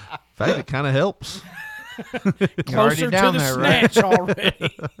fact, it kind of helps. Closer to the snatch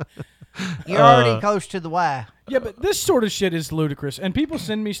already. You're already close to the Y. Yeah, but this sort of shit is ludicrous. And people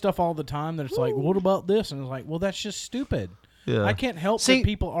send me stuff all the time that it's like, what about this? And it's like, well, that's just stupid. Yeah. I can't help that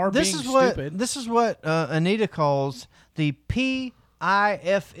people are being stupid. This is what Anita calls the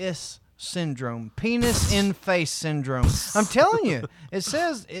PIFS syndrome, penis in face syndrome. I'm telling you, it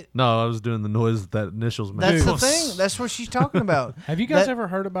says it. No, I was doing the noise that initials made. That's the thing. That's what she's talking about. Have you guys ever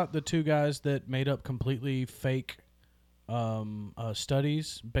heard about the 2 guys that made up completely fake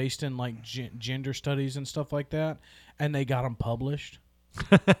studies based in like gender studies and stuff like that, and they got them published?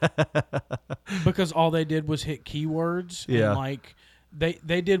 Because all they did was hit keywords. Yeah. And like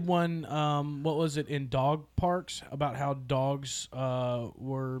they did one, what was it, in dog parks about how dogs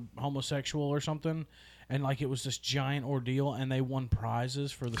were homosexual or something, and like it was this giant ordeal, and they won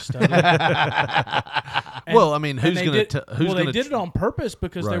prizes for the study. Well, I mean, who's going to they did it on purpose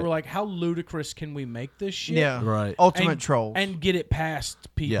because they were like, how ludicrous can we make this shit? Yeah, right. Ultimate trolls. And get it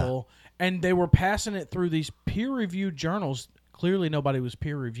past people. Yeah. And they were passing it through these peer-reviewed journals. Clearly nobody was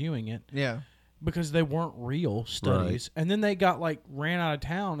peer-reviewing it. Yeah. Because they weren't real studies. Right. And then they got like ran out of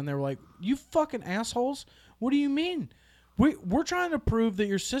town and they were like, you fucking assholes. What do you mean? We're trying to prove that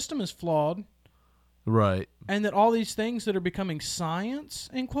your system is flawed. Right. And that all these things that are becoming science,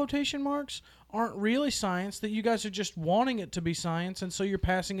 in quotation marks, aren't really science, that you guys are just wanting it to be science, and so you're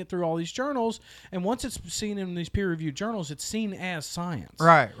passing it through all these journals, and once it's seen in these peer-reviewed journals, it's seen as science.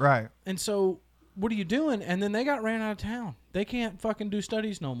 Right. And so, what are you doing? And then they got ran out of town. They can't fucking do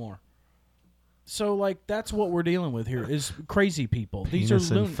studies no more. So, like, that's what we're dealing with here, is crazy people. These are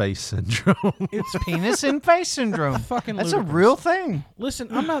penis in face syndrome. It's penis in face syndrome. Fucking That's ludicrous. a real thing. Listen,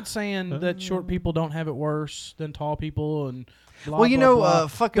 I'm not saying that short people don't have it worse than tall people and blah, well, you blah, know, blah.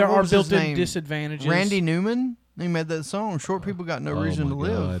 fucking there what are was his built-in name? disadvantages. Randy Newman. He made that song. Short people got no reason to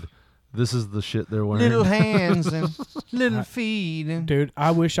live. God. This is the shit they're wearing. Little hands and little feet. And dude,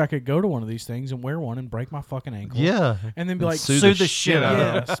 I wish I could go to one of these things and wear one and break my fucking ankle. Yeah. And then be like, sue the shit out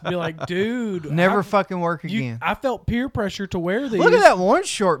of yes. Be like, dude. Never fucking work again. I felt peer pressure to wear these. Look at that one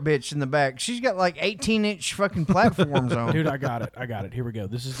short bitch in the back. She's got like 18-inch fucking platforms on. Dude, I got it. Here we go.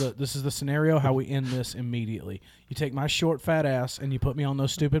 This is the scenario how we end this immediately. You take my short fat ass and you put me on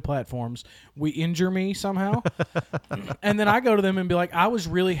those stupid platforms. We injure me somehow. And then I go to them and be like, I was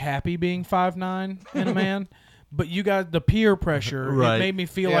really happy being 5'9" and a man. But you got the peer pressure. Right. It made me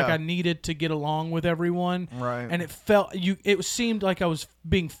feel like I needed to get along with everyone. Right. And it seemed like I was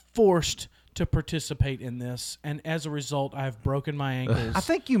being forced to participate in this, and as a result, I've broken my ankles. I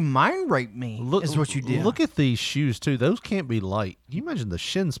think you mind raped me. Is what you did. Look at these shoes too. Those can't be light. Can you imagine the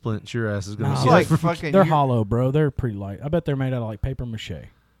shin splints your ass is going to like get? fucking. They're hollow, bro. They're pretty light. I bet they're made out of like paper mache.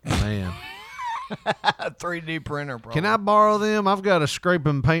 Man. 3D printer, bro. Can I borrow them? I've got to scrape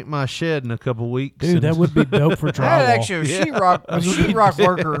and paint my shed in a couple weeks. Dude, that would be dope for drywall. That actually a sheetrock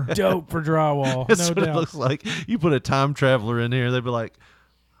worker. Dope for drywall. That's no what doubt. it looks like. You put a time traveler in here, they'd be like,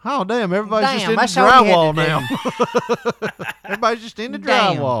 Oh, damn. Everybody's just in the that's all you drywall had to now. Everybody's just in the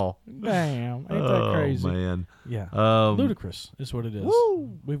Damn. drywall. Damn, ain't that crazy? Oh, man. Yeah. Ludicrous is what it is.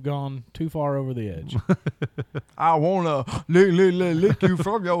 Woo. We've gone too far over the edge. I want to lick you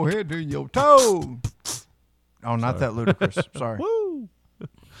from your head to your toe. Oh, not that ludicrous. Sorry. Woo. All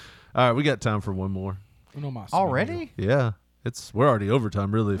right, we got time for one more. Already? Yeah. We're already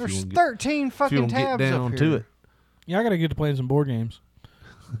overtime, really. There's if you want 13 fucking get tabs down up to here. it. Yeah, I got to get to playing some board games.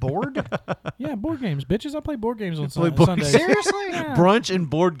 Board? Yeah, board games. Bitches, I play board games on Play board Sundays. Seriously? Yeah. Brunch and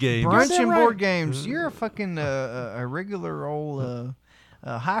board games. Brunch Goddamn and right. board games. You're a fucking a regular old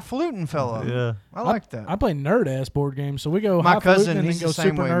highfalutin fellow. Yeah. I like that. I play nerd-ass board games, so we go My highfalutin cousin, and then he's go the same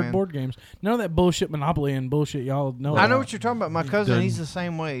super way, nerd man. board games. None of that bullshit Monopoly and bullshit y'all know I know about. what you're talking about. My cousin, he's the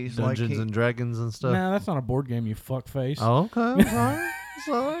same way. He's like Dungeons and Dragons and stuff. Nah, that's not a board game, you fuckface. Oh, okay.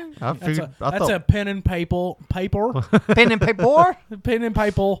 Sorry. I figured. That's a pen and paper. pen and paper. Pen and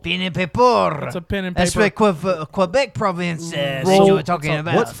paper. Pen and paper. That's a pen and That's paper. what Quebec province that Roll- you were talking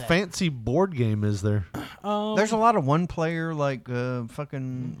about. What fancy board game is there? There's a lot of one player, like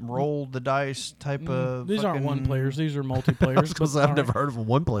fucking roll the dice type of. These aren't fucking- one players. These are multiplayers. Because but I've all never right. heard of a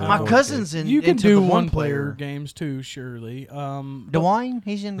one player. My board cousin's game. in. You can into do the one player player games too, surely. Dwayne,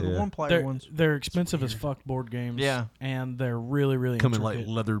 he's into the one player ones. They're expensive as fuck board games. Yeah. and they're really, really come in like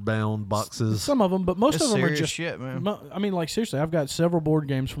intricate. leather bound boxes. Some of them, but most It's of them are serious just shit, man. I mean, like seriously, I've got several board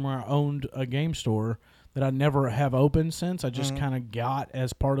games from where I owned a game store that I never have opened since. I just kind of got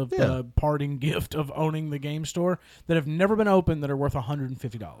as part of the parting gift of owning the game store that have never been opened that are worth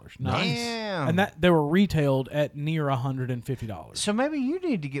 $150. Nice. Damn. And that they were retailed at near $150. So maybe you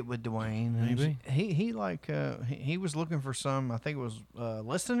need to get with Dwayne. Maybe. He was looking for some. I think it was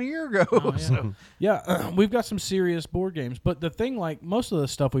less than a year ago. Oh, yeah. So. Yeah, we've got some serious board games, but the thing, like most of the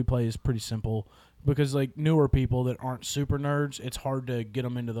stuff we play is pretty simple because like newer people that aren't super nerds, it's hard to get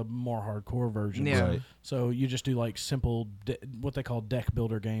them into the more hardcore versions. Yeah. Right. So you just do like simple what they call deck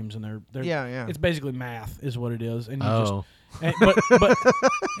builder games, and they're Yeah. It's basically math is what it is, and you Oh. just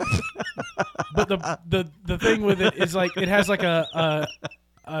but the thing with it is like it has like a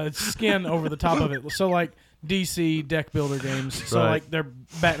skin over the top of it. So like DC deck builder games. So Right. like they're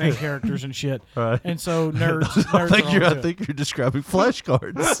Batman characters and shit. Right. And so nerds. I think you're describing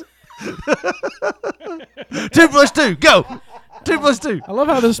flashcards. 2 plus 2, go. 2 plus 2. I love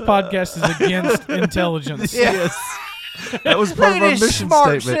how this podcast is against intelligence. Yes. That was part of our mission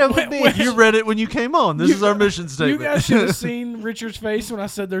statement. You read it when you came on. This is our mission statement. You guys should have seen Richard's face when I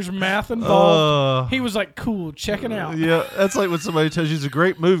said there's math involved. He was like, cool, checking out. Yeah, that's like when somebody tells you it's a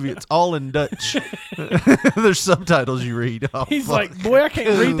great movie. It's all in Dutch. There's subtitles you read. Oh, He's fuck. like, boy, I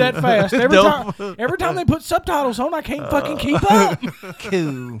can't read that fast. Every time they put subtitles on, I can't fucking keep up.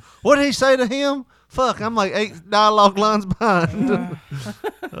 Cool. What did he say to him? Fuck, I'm like 8 dialogue lines behind.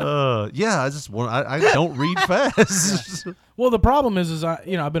 Yeah, I just want. I don't read fast. Well, the problem is I've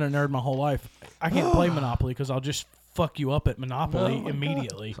been a nerd my whole life. I can't play Monopoly because I'll just fuck you up at Monopoly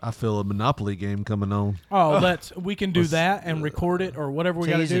immediately. I feel a Monopoly game coming on. Oh, we can do that and record it or whatever we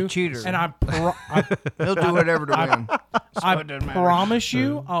got to he's do. a cheater. And He'll do whatever to win. I it doesn't matter. promise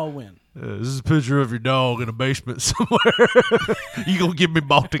you, I'll win. This is a picture of your dog in a basement somewhere. You gonna give me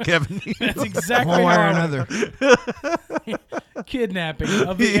Baltic Avenue? That's exactly One way or how another. Kidnapping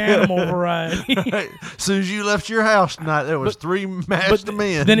of the animal variety. Right. As soon as you left your house tonight, there was 3 masked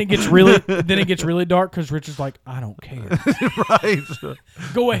men. Then it gets really dark because Richard's like, I don't care. Right.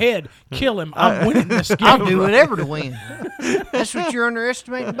 Go ahead, kill him. I'm winning this game. I'll do whatever to win. That's what you're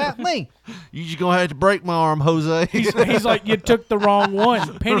underestimating about me. You just gonna have to break my arm, Jose. He's like, you took the wrong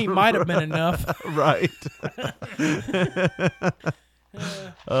one. Penny might have been enough. Right.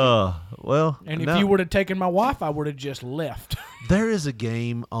 Well. And if you would have taken my wife, I would have just left. There is a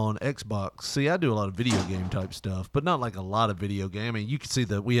game on Xbox. See, I do a lot of video game type stuff, but not like a lot of video game. I mean, you can see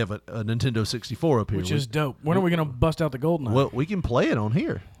that we have a Nintendo 64 up here. Which is dope. When are we going to bust out the GoldenEye? Well, we can play it on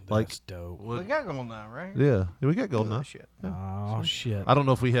here. That's dope. We got GoldenEye, right? Yeah, we got GoldenEye. Shit. Oh, shit. I don't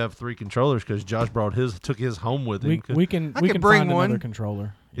know if we have 3 controllers because Josh took his home with him. We can bring find one. another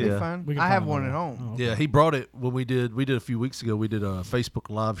controller. Yeah. Fine. We can I have find one one. at home. Oh, okay. Yeah, he brought it when we did a few weeks ago. We did a Facebook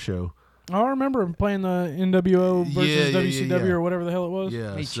Live show. Oh, I remember him playing the NWO versus WCW yeah. or whatever the hell it was.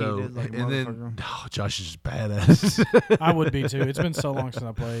 Yeah, He so cheated like a and then motherfucker. Josh is just badass. I would be too. It's been so long since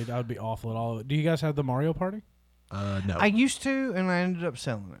I played. I would be awful at all of it. Do you guys have the Mario Party? No. I used to, and I ended up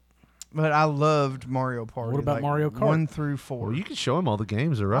selling it. But I loved Mario Party. What about Mario Kart? 1 through 4. Well, you can show him all the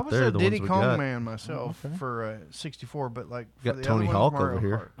games. They're right I was there. a The Diddy ones we Kong got. man myself for 64, but like for Got the Tony other Hawk ones, Mario over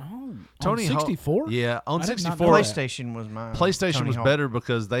here. Kart. Oh, Tony on Hawk- 64? Yeah, on I did not 64. know that. PlayStation was mine. PlayStation Tony was Hawk. better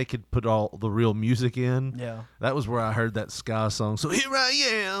because they could put all the real music in. Yeah. That was where I heard that Sky song. So here I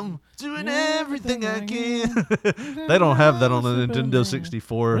am, doing everything I can. They don't have that on the Nintendo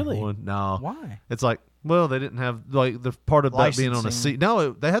 64 Really? one. No. Why? It's like, well, they didn't have like the part of that being on a Licensing. CD. No,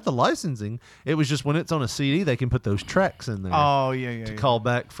 they had the licensing. It was just when it's on a CD, they can put those tracks in there. Oh, yeah. To call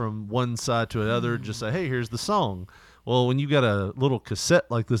back from one side to another, just say, hey, here's the song. Well, when you got a little cassette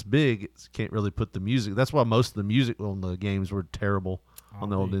like this big, it can't really put the music. That's why most of the music on the games were terrible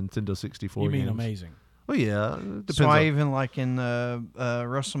on the old Nintendo 64 You mean games. amazing? Well, yeah. It depends So I on- even like in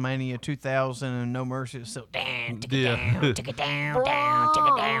WrestleMania 2000 and No Mercy, it's still down, tick it Yeah. down, tick it down, down, tick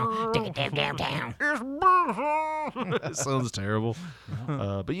it down, tick it down, down. It sounds terrible.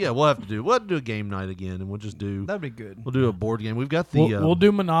 But yeah, we'll have to do a game night again, and we'll just do. That'd be good. We'll do a board game. We've got the. We'll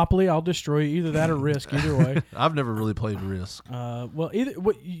do Monopoly. I'll destroy you. Either that or Risk. Either way. I've never really played Risk. Well, either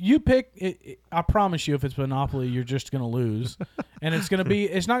what you pick. I promise you, if it's Monopoly, you're just gonna lose, and it's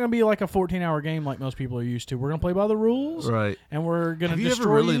not gonna be like a 14-hour game like most people are used to. We're gonna play by the rules, Right. And we're gonna. Have you destroy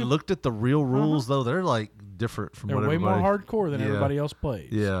ever really you. looked at the real rules though? They're like different from They're what way more everybody- hardcore than Yeah. everybody else plays.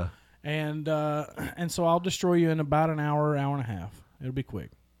 Yeah. And so I'll destroy you in about an hour and a half. It'll be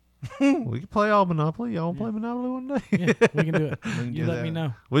quick. We can play all Monopoly. Y'all want to play Monopoly one day? Yeah, we can do it. You let me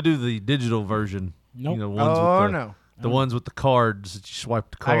know. We do the digital version. Nope. You know, ones Oh, with the, no. The ones with the cards that you swipe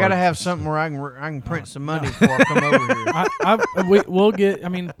the cards. I gotta have something where I can print some money before I come over here. We'll get. I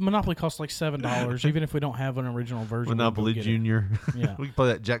mean, Monopoly costs like $7, even if we don't have an original version. Monopoly we'll go get Junior. It. Yeah. We can play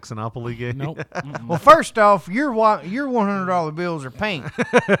that Jacksonopoly game. Nope. Well, first off, your $100 bills are pink.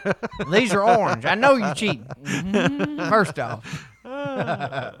 These are orange. I know you cheat. First off.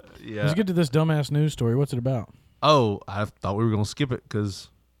 Yeah. Let's get to this dumbass news story. What's it about? Oh, I thought we were going to skip it because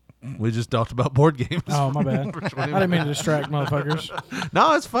we just talked about board games. Oh, my bad. I didn't mean to distract motherfuckers.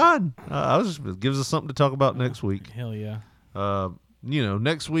 No, it's fine. It gives us something to talk about next week. Hell yeah.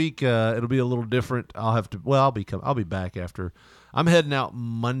 Next week it'll be a little different. I'll be back after. I'm heading out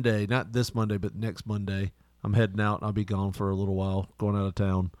Monday, not this Monday, but next Monday. I'm heading out. I'll be gone for a little while, going out of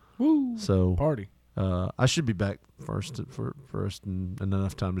town. Woo. So party. I should be back first and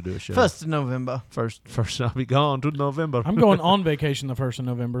enough time to do a show. 1st of November. First, I'll be gone to November. I'm going on vacation the 1st of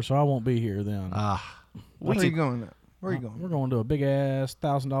November, so I won't be here then. Where are you going? Where are you going? We're going to a big ass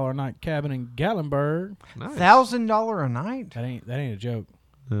 $1,000 a night cabin in Gatlinburg. Nice. $1,000 a night? That ain't a joke.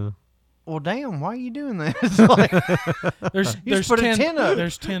 Yeah. Well, damn, why are you doing that? It's like, there's put 10, a 10 up.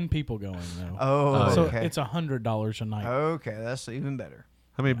 There's 10 people going though. Oh, so okay. it's $100 a night. Okay, that's even better.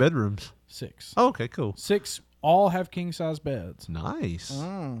 How many bedrooms? 6. Oh, okay, cool. 6 all have king size beds. Nice.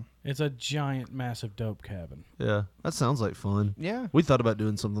 It's a giant, massive, dope cabin. Yeah, that sounds like fun. Yeah. We thought about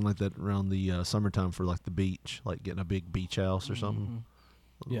doing something like that around the summertime for like the beach, like getting a big beach house or something.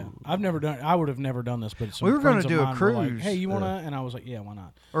 Yeah, I would have never done this, but some We were going to do a cruise. Like, hey, you wanna? And I was like, yeah, why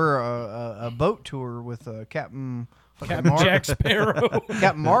not? Or a boat tour with Captain Captain Jack Sparrow.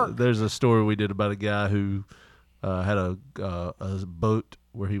 Captain Mark. There's a story we did about a guy who had a boat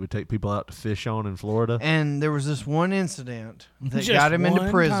where he would take people out to fish on in Florida. And there was this one incident that Just got him into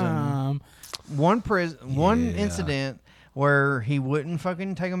one prison. time. One incident where he wouldn't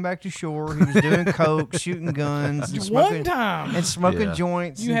fucking take him back to shore. He was doing coke, shooting guns, and smoking, One time. and smoking Yeah.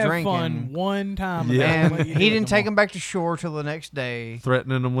 joints You and have drinking. fun one time. Yeah. and And he didn't take him back to shore till the next day.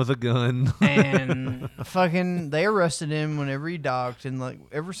 Threatening him with a gun. And fucking, they arrested him whenever he docked, and like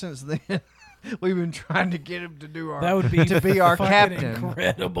ever since then, we've been trying to get him to do our That would be to be our fucking captain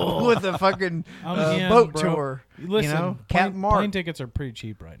incredible. with the fucking I'm in, boat bro. tour. Listen, you know, Captain Mark. plane tickets are pretty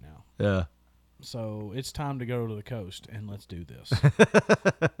cheap right now. Yeah. So it's time to go to the coast and let's do this.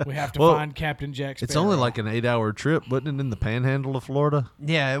 We have to Well, find Captain Jack Sparrow. It's only like an 8-hour trip, wasn't it, in the panhandle of Florida?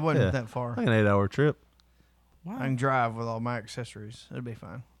 Yeah, it wasn't that far. Like an 8-hour trip. Wow. I can drive with all my accessories. It'll be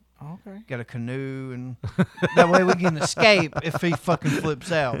fine. Okay. Got a canoe, and that way we can escape if he fucking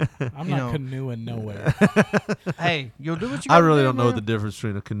flips out. I'm you not know. canoeing nowhere. Hey, you'll do what you I gotta really do, don't know what the man. difference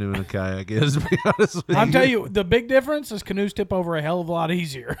between a canoe and a kayak is, to be honest with you. I'm telling you, the big difference is canoes tip over a hell of a lot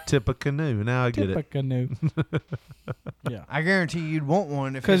easier. Tip a canoe. Now I get Tip a it. canoe. Yeah. I guarantee you'd want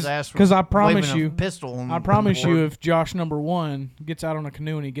one if his ass was Because I promise waving you, a pistol. I promise you, if Josh number 1 gets out on a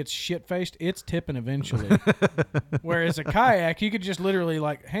canoe and he gets shit faced, it's tipping eventually. Whereas a kayak, you could just literally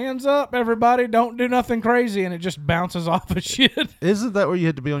like, hands up, everybody, don't do nothing crazy, and it just bounces off of shit. Isn't that where you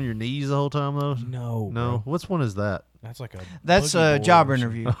had to be on your knees the whole time, though? No. No. Bro. Which one is that? That's like a. that's boogie a board job or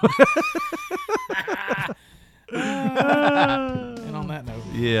interview. And on that note,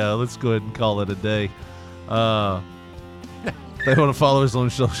 Yeah, let's go ahead and call it a day. They want to follow us on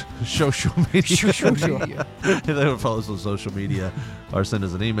social media. If they want to follow us on social media or send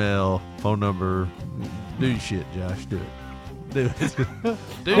us an email, phone number, do shit, Josh. Do it. Do it.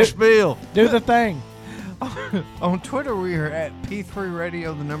 Do spiel. Do the thing. On Twitter, we are at P3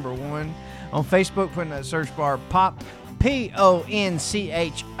 Radio, the number 1. On Facebook, put in that search bar, POP,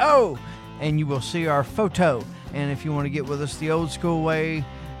 PONCHO, and you will see our photo. And if you want to get with us the old school way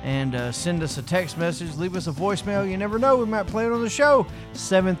and send us a text message, leave us a voicemail. You never know, we might play it on the show.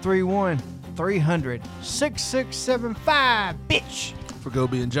 731-300-6675, bitch. For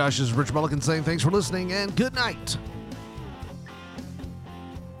Gobi and Josh, this is Rich Mulligan saying thanks for listening and good night.